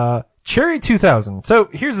know. Cherry 2000. So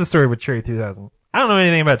here's the story with Cherry 2000. I don't know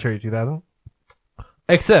anything about Cherry 2000,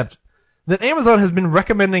 except that Amazon has been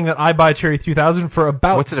recommending that I buy Cherry 2000 for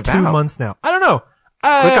about 2 months now. I don't know.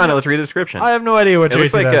 Click on it. Let's read the description. I have no idea what Cherry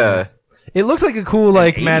 2000 is. It looks like a cool,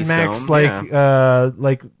 like, Mad Max, film, like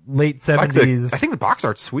late 70s. I think the box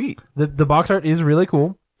art's sweet. The box art is really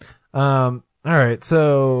cool. Alright,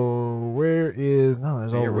 so, there's all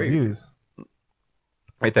the reviews.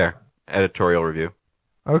 Right there. Editorial review.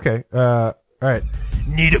 Okay, alright.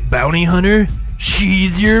 Need a bounty hunter?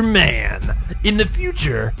 She's your man. In the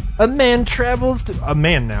future, a man travels to the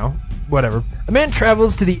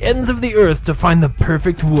ends of the earth to find the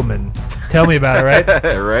perfect woman. Tell me about it, right?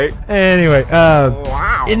 Right. Anyway,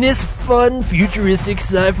 in this fun, futuristic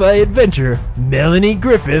sci-fi adventure, Melanie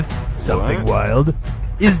Griffith, something wild,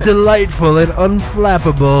 is delightful and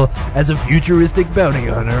unflappable as a futuristic bounty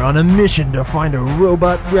hunter on a mission to find a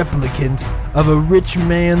robot replicant of a rich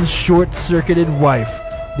man's short-circuited wife.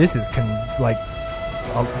 This is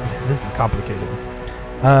complicated.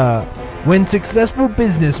 When successful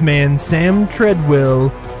businessman Sam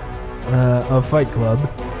Treadwell of Fight Club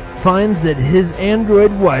finds that his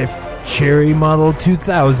android wife, Cherry Model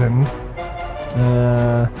 2000,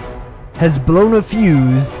 has blown a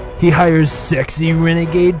fuse, he hires sexy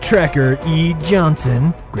renegade tracker E.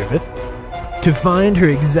 Johnson, Griffith, to find her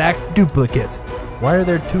exact duplicate. Why are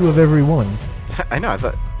there 2 of every one? I know, I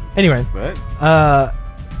thought... Anyway. What?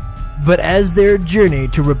 But as their journey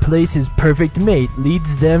to replace his perfect mate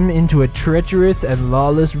leads them into a treacherous and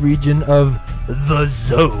lawless region of the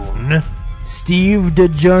Zone, Steve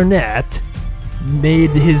DeJarnette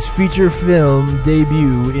made his feature film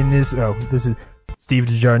debut in this... Oh, this is Steve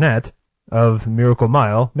DeJarnette of Miracle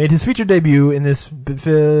Mile, made his feature debut in this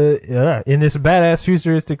badass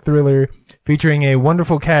futuristic thriller featuring a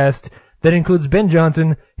wonderful cast that includes Ben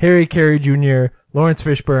Johnson, Harry Carey Jr., Lawrence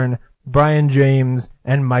Fishburne, Brian James,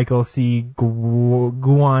 and Michael C.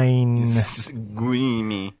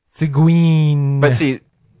 Seguin. But see,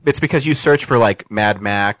 it's because you search for like Mad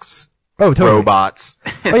Max, totally. robots,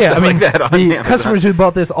 and oh yeah, stuff like that on the Amazon. customers who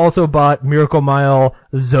bought this also bought Miracle Mile,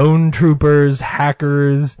 Zone Troopers,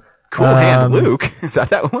 Hackers. Cool Hand Luke. Is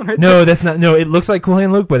that one right No, there? that's not. No, it looks like Cool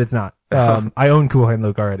Hand Luke, but it's not. I own Cool Hand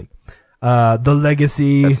Luke already. The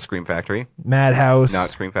Legacy. That's Scream Factory. Madhouse.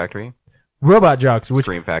 Not Scream Factory. Robot Jocks. Which,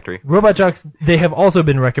 Scream Factory. Robot Jocks, they have also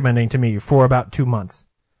been recommending to me for about 2 months.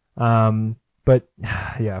 But,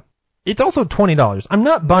 yeah. It's also $20. I'm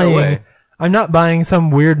not buying... I'm not buying some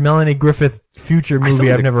weird Melanie Griffith future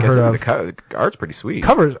movie I've never heard of. The art's pretty sweet.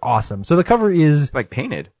 Cover is awesome. So the cover is like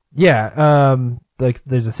painted. Yeah, like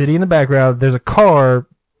there's a city in the background. There's a car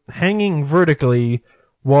hanging vertically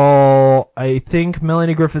while I think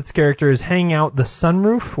Melanie Griffith's character is hanging out the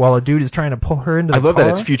sunroof while a dude is trying to pull her into the car. I love that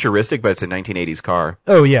it's futuristic, but it's a 1980s car.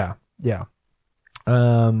 Oh yeah, yeah.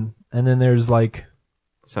 And then there's like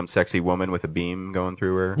some sexy woman with a beam going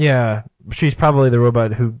through her. Yeah, she's probably the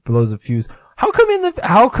robot who blows a fuse. How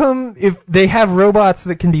come if they have robots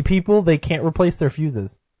that can be people, they can't replace their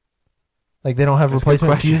fuses? Like they don't have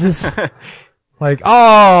replacement fuses? Like,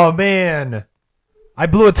 oh man, I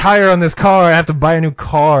blew a tire on this car. I have to buy a new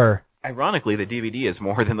car. Ironically, the DVD is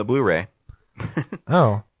more than the Blu-ray.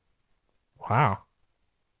 Oh, wow,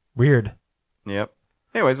 weird. Yep.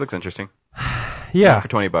 Anyways, looks interesting. Yeah, not for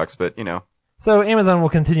 $20, but you know. So Amazon will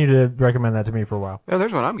continue to recommend that to me for a while. Oh,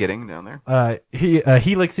 there's one I'm getting down there.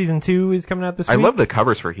 Helix season 2 is coming out this week. I love the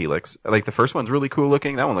covers for Helix. Like the first one's really cool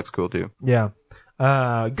looking. That one looks cool too. Yeah.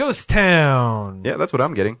 Ghost Town. Yeah, that's what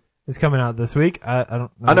I'm getting. Is coming out this week. I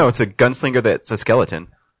don't know. Oh no, it's a gunslinger that's a skeleton.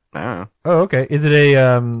 I don't know. Oh, okay. Is it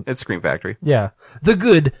a It's Scream Factory. Yeah. The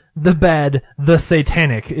good, the bad, the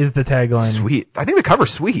satanic is the tagline. Sweet. I think the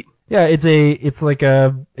cover's sweet. Yeah, it's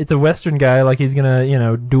a Western guy, like he's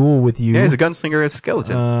gonna, duel with you. Yeah, he's a gunslinger as a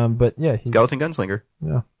skeleton. But yeah, skeleton gunslinger.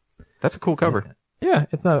 Yeah. That's a cool cover. Yeah,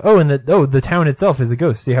 it's not. Oh, and the town itself is a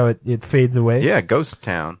ghost. See how it fades away? Yeah, Ghost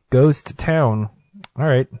Town. Ghost Town. All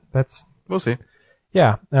right, we'll see.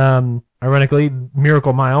 Yeah. Ironically,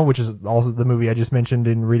 Miracle Mile, which is also the movie I just mentioned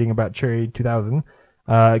in reading about Cherry 2000,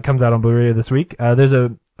 it comes out on Blu-ray this week. I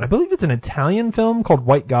believe it's an Italian film called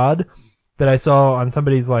White God that I saw on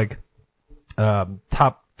somebody's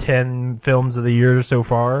top 10 films of the year so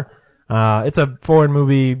far. It's a foreign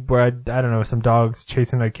movie where I don't know, some dogs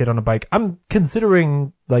chasing a kid on a bike. I'm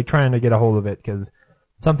considering trying to get a hold of it because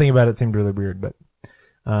something about it seemed really weird, but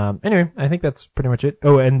anyway, I think that's pretty much it.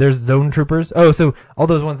 Oh, and there's Zone Troopers. Oh, so all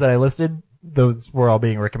those ones that I listed, those were all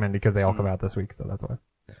being recommended because they all come out this week, so that's why.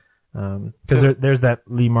 Because there's that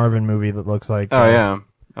Lee Marvin movie that looks like. Oh yeah,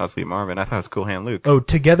 that's Lee Marvin. I thought it was Cool Hand Luke. Oh,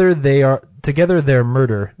 Together Their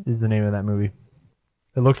Murder is the name of that movie.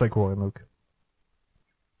 It looks like Cool Hand Luke.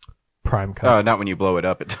 Prime cut. Oh, not when you blow it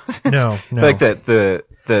up. It doesn't. No. Like the.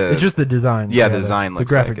 It's just the design. Yeah, the design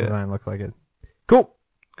looks like it. The graphic design looks like it. Cool.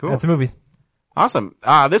 That's the movies. Awesome.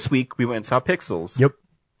 This week we went and saw Pixels. Yep.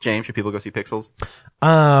 James, should people go see Pixels?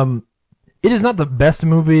 It is not the best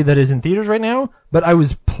movie that is in theaters right now, but I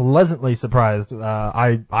was pleasantly surprised.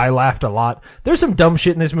 I laughed a lot. There's some dumb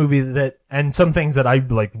shit in this movie and some things that I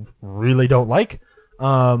really don't like.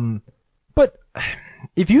 But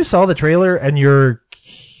if you saw the trailer and you're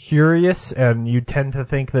curious and you tend to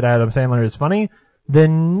think that Adam Sandler is funny,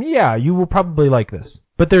 then yeah, you will probably like this.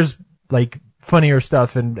 But there's funnier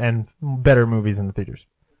stuff and better movies in the theaters.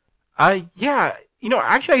 Yeah.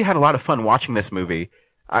 Actually I had a lot of fun watching this movie.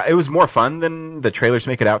 It was more fun than the trailers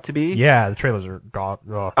make it out to be. Yeah, the trailers are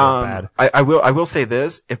bad. I will say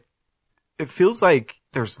this. It feels like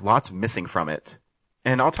there's lots missing from it.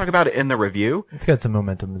 And I'll talk about it in the review. It's got some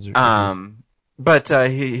momentum. But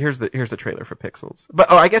here's the trailer for Pixels. But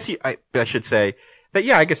I guess I should say that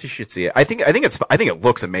I guess you should see it. I think it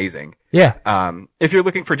looks amazing. Yeah. If you're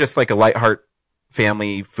looking for just a lightheart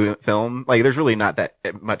family film, there's really not that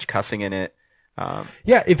much cussing in it.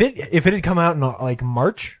 Yeah, if it had come out in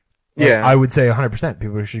March, yeah, I would say 100%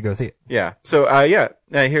 people should go see it. Yeah. So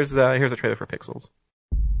here's a trailer for Pixels.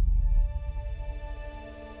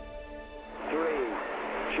 3,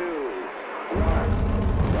 2, 1.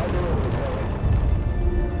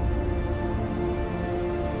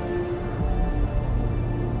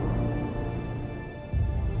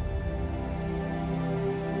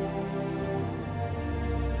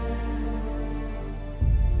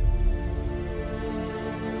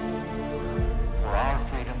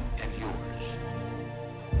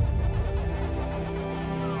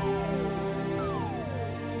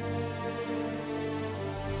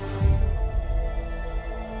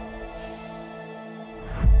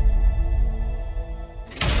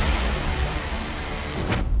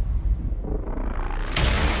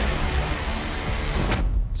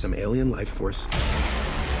 Some alien life force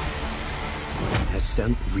has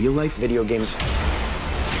sent real-life video games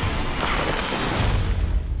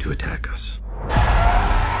to attack us.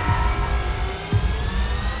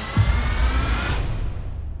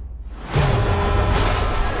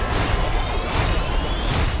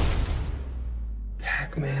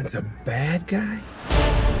 Pac-Man's a bad guy?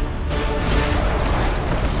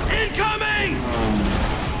 Incoming!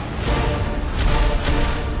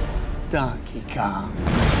 Donkey Kong.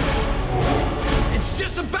 It's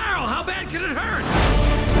just a barrel. How bad can it hurt?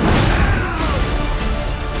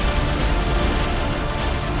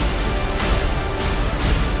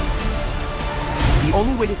 The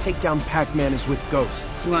only way to take down Pac-Man is with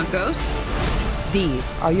ghosts. You want ghosts?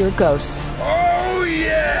 These are your ghosts. Oh,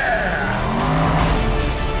 yeah!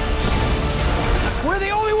 We're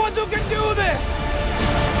the only ones who can do this!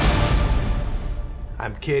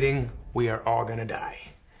 I'm kidding. We are all gonna die.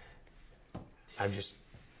 I'm just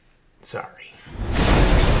sorry.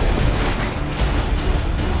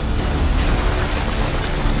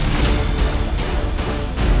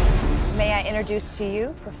 May I introduce to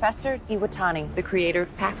you Professor Iwatani, the creator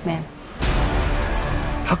of Pac-Man.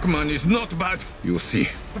 Pac-Man is not bad. You'll see.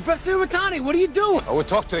 Professor Iwatani, what are you doing? I will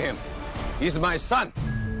talk to him. He's my son.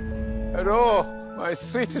 Hello, my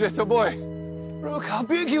sweet little boy. Look how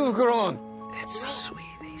big you've grown. It's so sweet.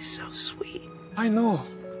 He's so sweet. I know.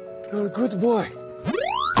 You're a good boy.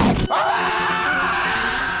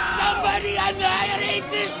 Somebody annihilate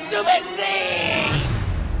this stupid thing!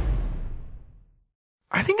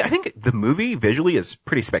 I think the movie visually is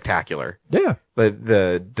pretty spectacular. Yeah.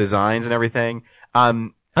 The designs and everything.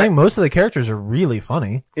 I think most of the characters are really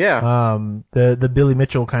funny. Yeah. The Billy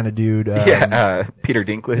Mitchell kind of dude. Peter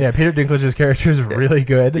Dinklage. Yeah, Peter Dinklage's character is really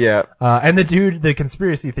good. Yeah. And the dude, the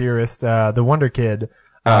conspiracy theorist, the Wonder Kid.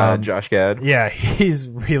 Josh Gad. Yeah, he's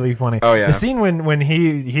really funny. Oh, yeah. The scene when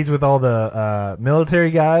he's with all the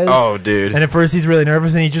military guys. Oh, dude. And at first he's really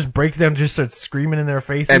nervous and he just breaks down and just starts screaming in their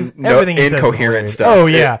faces. And no Everything he says is incoherent hilarious. stuff. Oh,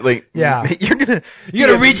 yeah. Yeah. You're gonna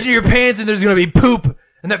reach into your pants and there's gonna be poop.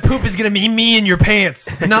 And that poop is gonna be me in your pants.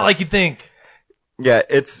 Not like you think. Yeah,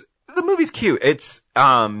 the movie's cute. It's,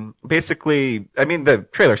 basically, I mean, the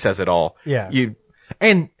trailer says it all. Yeah.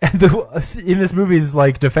 In this movie's,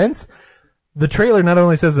 like, defense, the trailer not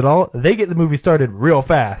only says it all, they get the movie started real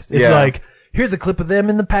fast. It's like, here's a clip of them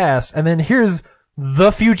in the past, and then here's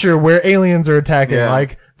the future where aliens are attacking. Yeah.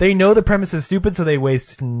 Like, they know the premise is stupid, so they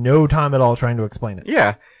waste no time at all trying to explain it.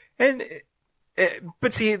 Yeah. And,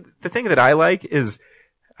 but see, the thing that I like is,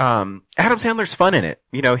 Adam Sandler's fun in it.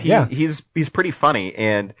 You know, he's pretty funny,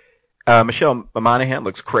 and, Michelle Monaghan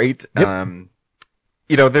looks great. Yep.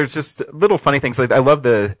 You know, there's just little funny things. Like, I love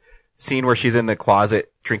the scene where she's in the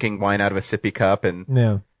closet drinking wine out of a sippy cup, and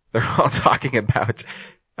they're all talking about,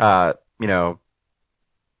 you know,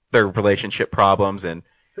 their relationship problems, and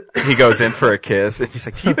he goes in for a kiss, and she's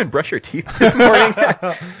like, "Do you even brush your teeth this morning?"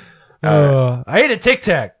 I ate a Tic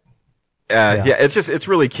Tac. Yeah, it's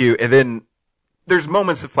really cute. And then there's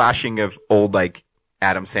moments of flashing of old, like,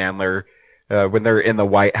 Adam Sandler, when they're in the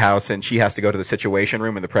White House and she has to go to the Situation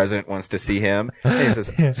Room and the president wants to see him. And he says,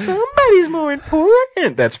 "Somebody's more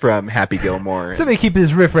important." That's from Happy Gilmore. Somebody keep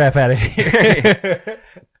this riffraff out of here.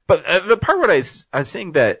 But the part where I was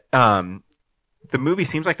saying that the movie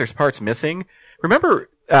seems like there's parts missing. Remember,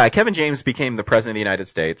 Kevin James became the president of the United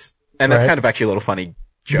States, and that's kind of actually a little funny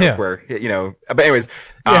joke where, you know, but anyways.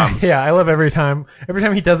 I love every time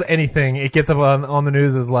he does anything, it gets up on the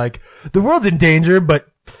news as like, the world's in danger, but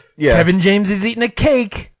Kevin James is eating a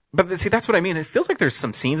cake. But see, that's what I mean. It feels like there's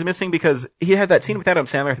some scenes missing because he had that scene with Adam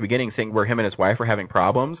Sandler at the beginning saying where him and his wife were having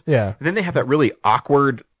problems. Yeah. And then they have that really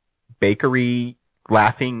awkward bakery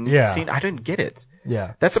laughing scene. I didn't get it.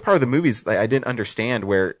 Yeah. That's a part of the movies I didn't understand,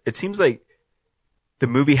 where it seems like the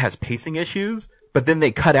movie has pacing issues, but then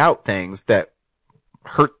they cut out things that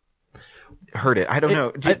hurt it. I don't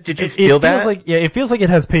know. Did you feel that? It feels like it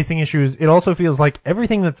has pacing issues. It also feels like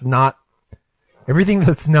everything that's not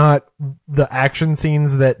the action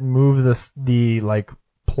scenes that move the like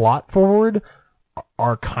plot forward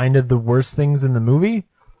are kind of the worst things in the movie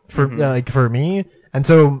for me. And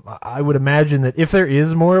so I would imagine that if there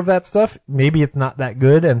is more of that stuff, maybe it's not that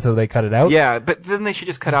good, and so they cut it out. Yeah, but then they should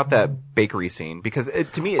just cut out that bakery scene because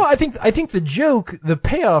to me, it's... Well, I think the joke, the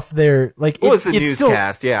payoff there, like, it's the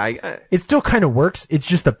newscast. It still kind of works. It's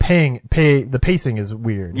just the pacing is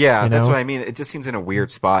weird. Yeah, you know? That's what I mean. It just seems in a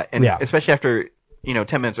weird spot, and especially after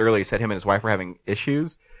 10 minutes earlier, he said him and his wife were having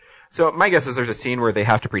issues. So my guess is there's a scene where they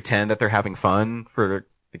have to pretend that they're having fun for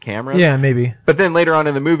the camera. Yeah, maybe. But then later on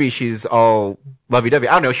in the movie, she's all lovey-dovey.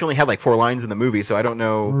 I don't know. She only had like 4 lines in the movie, so I don't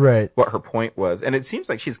know what her point was. And it seems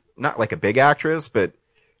like she's not like a big actress, but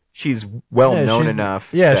she's well known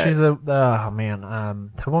enough. Yeah, she's the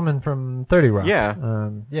woman from 30 Rock.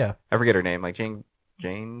 Yeah. I forget her name. Like Jane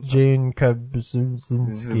Kaczynski.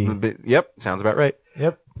 Yep, sounds about right.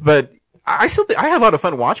 Yep. But I had a lot of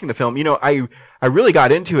fun watching the film. You know, I really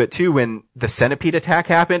got into it too when the centipede attack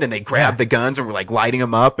happened and they grabbed the guns and were like lighting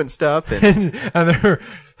them up and stuff. And they're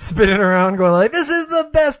spinning around going like, "This is the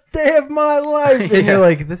best day of my life." And you're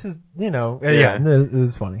like, this is, it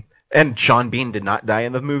was funny. And Sean Bean did not die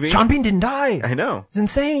in the movie. Sean Bean didn't die. I know. It's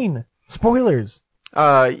insane. Spoilers.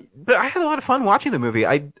 But I had a lot of fun watching the movie.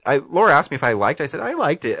 Laura asked me if I liked it. I said I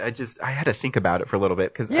liked it. I had to think about it for a little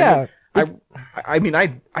bit because Yeah. I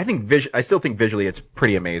still think visually it's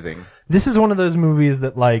pretty amazing. This is one of those movies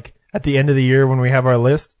that, like, at the end of the year when we have our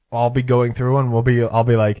list, I'll be going through and I'll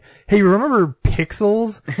be like, hey, remember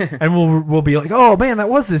Pixels? And we'll be like, oh man, that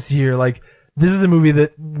was this year. Like, this is a movie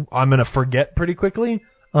that I'm gonna forget pretty quickly.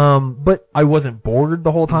 But I wasn't bored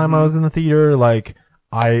the whole time I was in the theater. Like,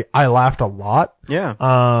 I laughed a lot. Yeah.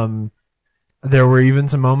 There were even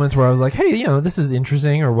some moments where I was like, hey, you know, this is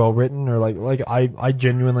interesting or well written, or like I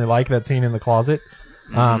genuinely like that scene in the closet.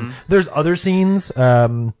 There's other scenes,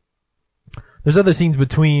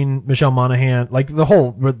 between Michelle Monaghan, like the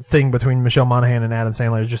whole thing between Michelle Monaghan and Adam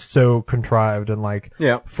Sandler is just so contrived and like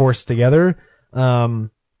forced together.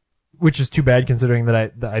 Which is too bad considering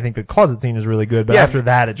that I think the closet scene is really good, but after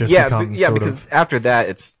that it just becomes because after that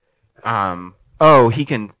it's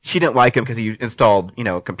she didn't like him because he installed,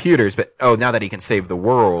 computers, but now that he can save the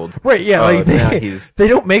world. Right, yeah, like they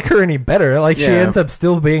don't make her any better. Like she ends up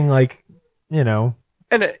still being like, and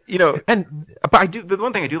but the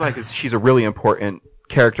one thing I do like is she's a really important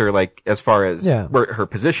character, like as far as where her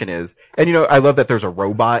position is. And I love that there's a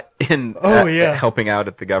robot in helping out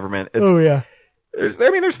at the government.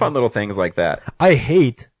 There's fun little things like that.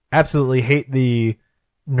 I absolutely hate the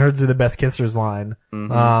nerds are the best kissers line.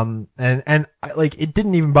 And it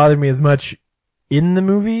didn't even bother me as much in the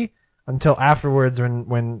movie until afterwards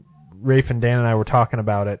when Rafe and Dan and I were talking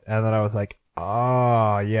about it, and then I was like,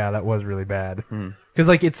 oh yeah, that was really bad. Cause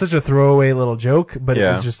like it's such a throwaway little joke, but it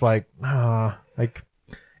was just like,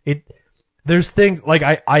 there's things like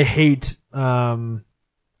I hate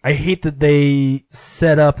that they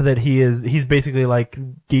set up that he's basically like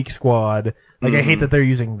Geek Squad. Like, I hate that they're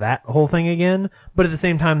using that whole thing again, but at the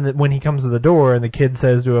same time that when he comes to the door and the kid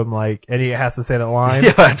says to him, like, and he has to say that line.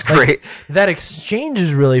 Yeah, that's great. That exchange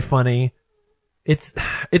is really funny. It's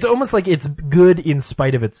almost like it's good in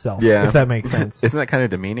spite of itself. Yeah. If that makes sense. Isn't that kind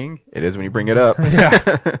of demeaning? It is when you bring it up.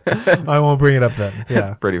 Yeah. I won't bring it up then. Yeah.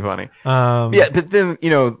 That's pretty funny. But then,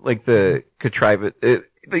 like the contrivance,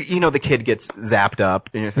 the kid gets zapped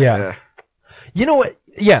up and you're saying, You know what?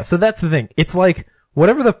 Yeah, so that's the thing. It's like,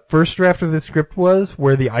 whatever the first draft of the script was,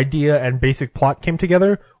 where the idea and basic plot came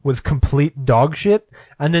together, was complete dog shit,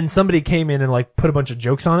 and then somebody came in and like put a bunch of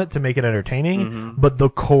jokes on it to make it entertaining, but the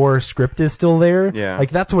core script is still there. Yeah. Like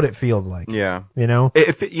that's what it feels like. Yeah.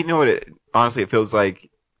 Honestly, it feels like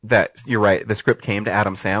that. You're right. The script came to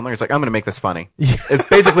Adam Sandler. It's like, I'm going to make this funny. It's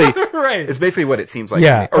basically right. It's basically what it seems like.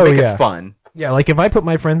 To me. Or make it fun. Yeah. Like if I put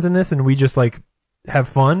my friends in this and we just like have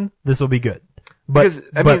fun, this will be good. But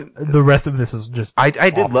the rest of this is just. I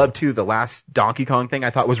did love too the last Donkey Kong thing. I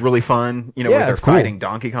thought was really fun. Where they're fighting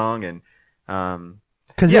Donkey Kong and.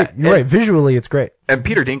 Because you're right. Visually, it's great. And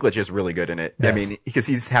Peter Dinklage is really good in it. Yes. I mean, because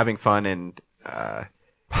he's having fun and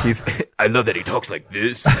he's. I love that he talks like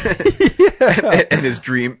this. and his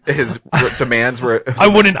demands were. I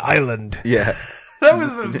want an island. Yeah. That was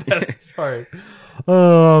the best part.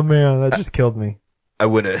 Oh man, that just killed me. I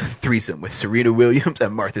want a threesome with Serena Williams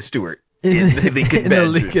and Martha Stewart. In the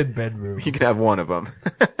Lincoln bedroom. You can have one of them.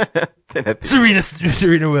 Serena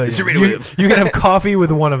Williams. Serena Williams. You can have coffee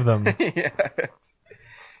with one of them. Yeah.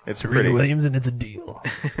 It's Serena Williams, and it's a deal.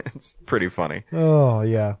 It's pretty funny. Oh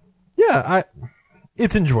yeah, yeah.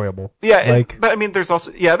 It's enjoyable. Yeah, but I mean, there's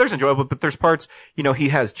enjoyable, but there's parts. He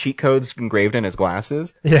has cheat codes engraved in his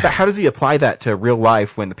glasses. Yeah. But how does he apply that to real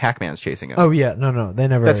life when the Pac-Man's chasing him? Oh yeah, no, they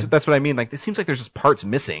never. That's what I mean. Like, it seems like there's just parts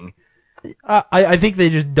missing. I think they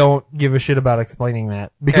just don't give a shit about explaining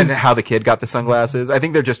that because and how the kid got the sunglasses. I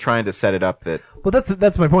think they're just trying to set it up that. Well,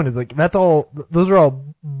 that's my point. Is like those are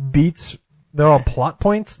all beats. They're all plot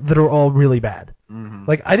points that are all really bad. Mm-hmm.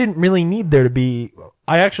 Like I didn't really need there to be.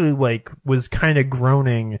 I actually was kind of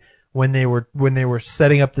groaning when they were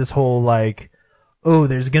setting up this whole like, oh,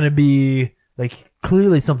 there's gonna be like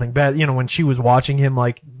clearly something bad. When she was watching him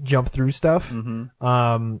like jump through stuff.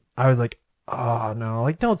 Mm-hmm. I was like. Oh no,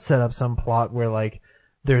 like don't set up some plot where like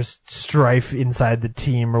there's strife inside the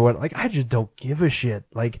team or what. Like I just don't give a shit.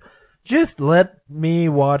 Like just let me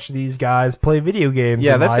watch these guys play video games.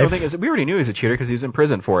 Yeah, that's the thing is we already knew he was a cheater because he was in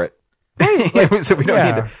prison for it. So we don't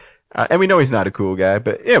need to. And we know he's not a cool guy,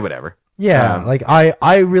 but yeah, whatever. Yeah, like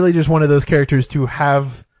I really just wanted those characters to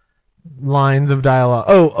have lines of dialogue.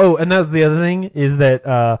 Oh, and that's the other thing is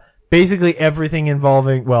that basically everything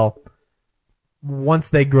involving once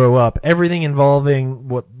they grow up, everything involving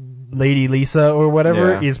what Lady Lisa or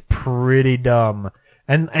whatever is pretty dumb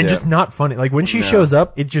and just not funny. Like when she shows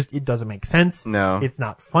up, it doesn't make sense. No, it's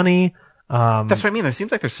not funny. That's what I mean. There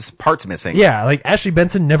seems like there's just parts missing. Yeah, like Ashley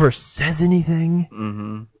Benson never says anything.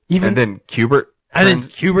 Mm-hmm. Even and then Kubert. then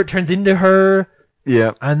Kubert turns into her.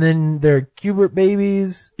 Yeah. And then they're Kubert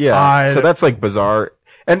babies. Yeah. So that's like bizarre.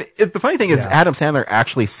 And the funny thing is, Adam Sandler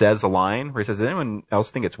actually says a line where he says, "Does anyone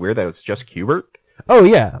else think it's weird that it's just Kubert?" Oh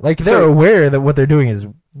yeah, like they're aware that what they're doing is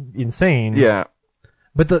insane. Yeah.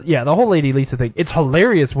 But the whole Lady Lisa thing, it's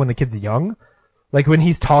hilarious when the kid's young. Like when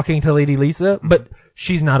he's talking to Lady Lisa, but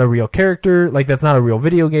she's not a real character. Like that's not a real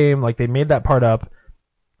video game. Like they made that part up.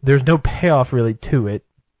 There's no payoff really to it,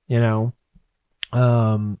 you know.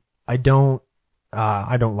 I don't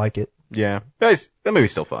like it. Yeah. That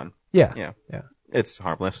movie's still fun. Yeah. Yeah. Yeah. It's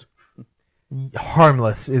harmless.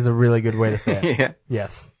 Harmless is a really good way to say it. Yeah.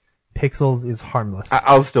 Yes. Pixels is harmless.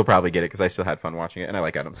 I'll still probably get it because I still had fun watching it, and I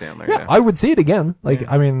like Adam Sandler. Yeah, I would see it again. Like,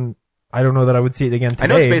 I mean, I don't know that I would see it again today. I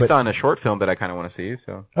know it's based on a short film that I kind of want to see.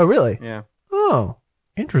 So. Oh, really? Yeah. Oh,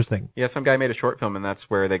 interesting. Yeah, some guy made a short film, and that's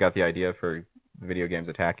where they got the idea for video games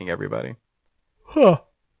attacking everybody. Huh.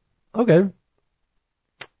 Okay.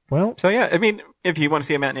 Well. So yeah, I mean, if you want to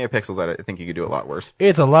see a matinee of Pixels, I think you could do a lot worse.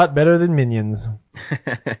 It's a lot better than Minions.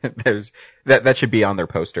 There's that should be on their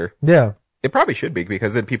poster. Yeah. It probably should be,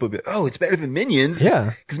 because then people would be, oh, it's better than Minions.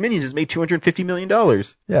 Yeah. Because Minions has made $250 million.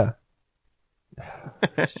 Yeah.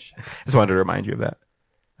 Just wanted to remind you of that.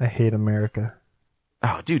 I hate America.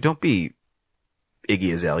 Oh, dude, don't be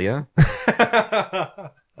Iggy Azalea.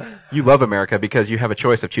 You love America because you have a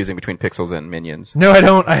choice of choosing between Pixels and Minions. No, I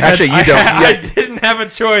don't. Actually, you don't. I didn't have a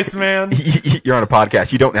choice, man. You're on a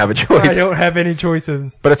podcast. You don't have a choice. I don't have any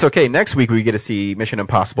choices. But it's okay. Next week, we get to see Mission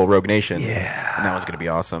Impossible Rogue Nation. Yeah. And that one's going to be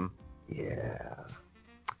awesome. Yeah.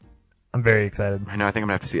 I'm very excited. I know. I think I'm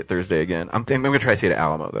going to have to see it Thursday again. I'm going to try to see it at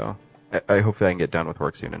Alamo, though. I hopefully I can get done with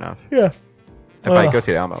work soon enough. Yeah. If I go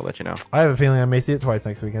see it at Alamo, I'll let you know. I have a feeling I may see it twice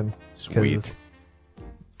next weekend. Sweet.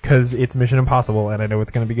 Because it's Mission Impossible, and I know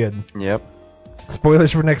it's going to be good. Yep.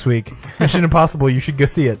 Spoilers for next week. Mission Impossible, you should go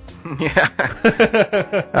see it. Yeah.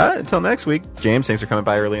 Until next week. James, thanks for coming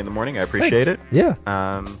by early in the morning. I appreciate it. Yeah.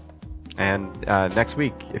 And next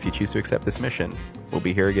week, if you choose to accept this mission, we'll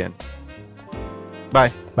be here again.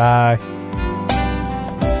 Bye. Bye.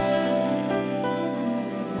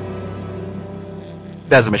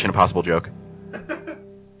 That's a Mission Impossible joke.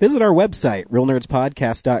 Visit our website,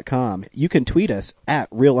 realnerdspodcast.com. You can tweet us at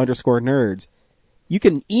real_nerds. You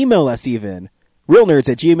can email us even,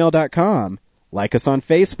 realnerds@gmail.com. Like us on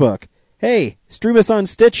Facebook. Hey, stream us on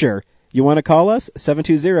Stitcher. You want to call us?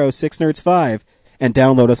 720-6nerds5. And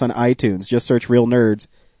download us on iTunes. Just search Real Nerds.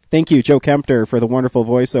 Thank you, Joe Kempter, for the wonderful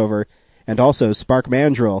voiceover. And also Spark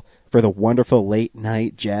Mandrill for the wonderful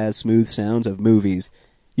late-night jazz smooth sounds of movies.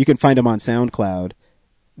 You can find him on SoundCloud.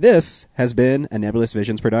 This has been a Nebulous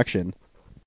Visions production.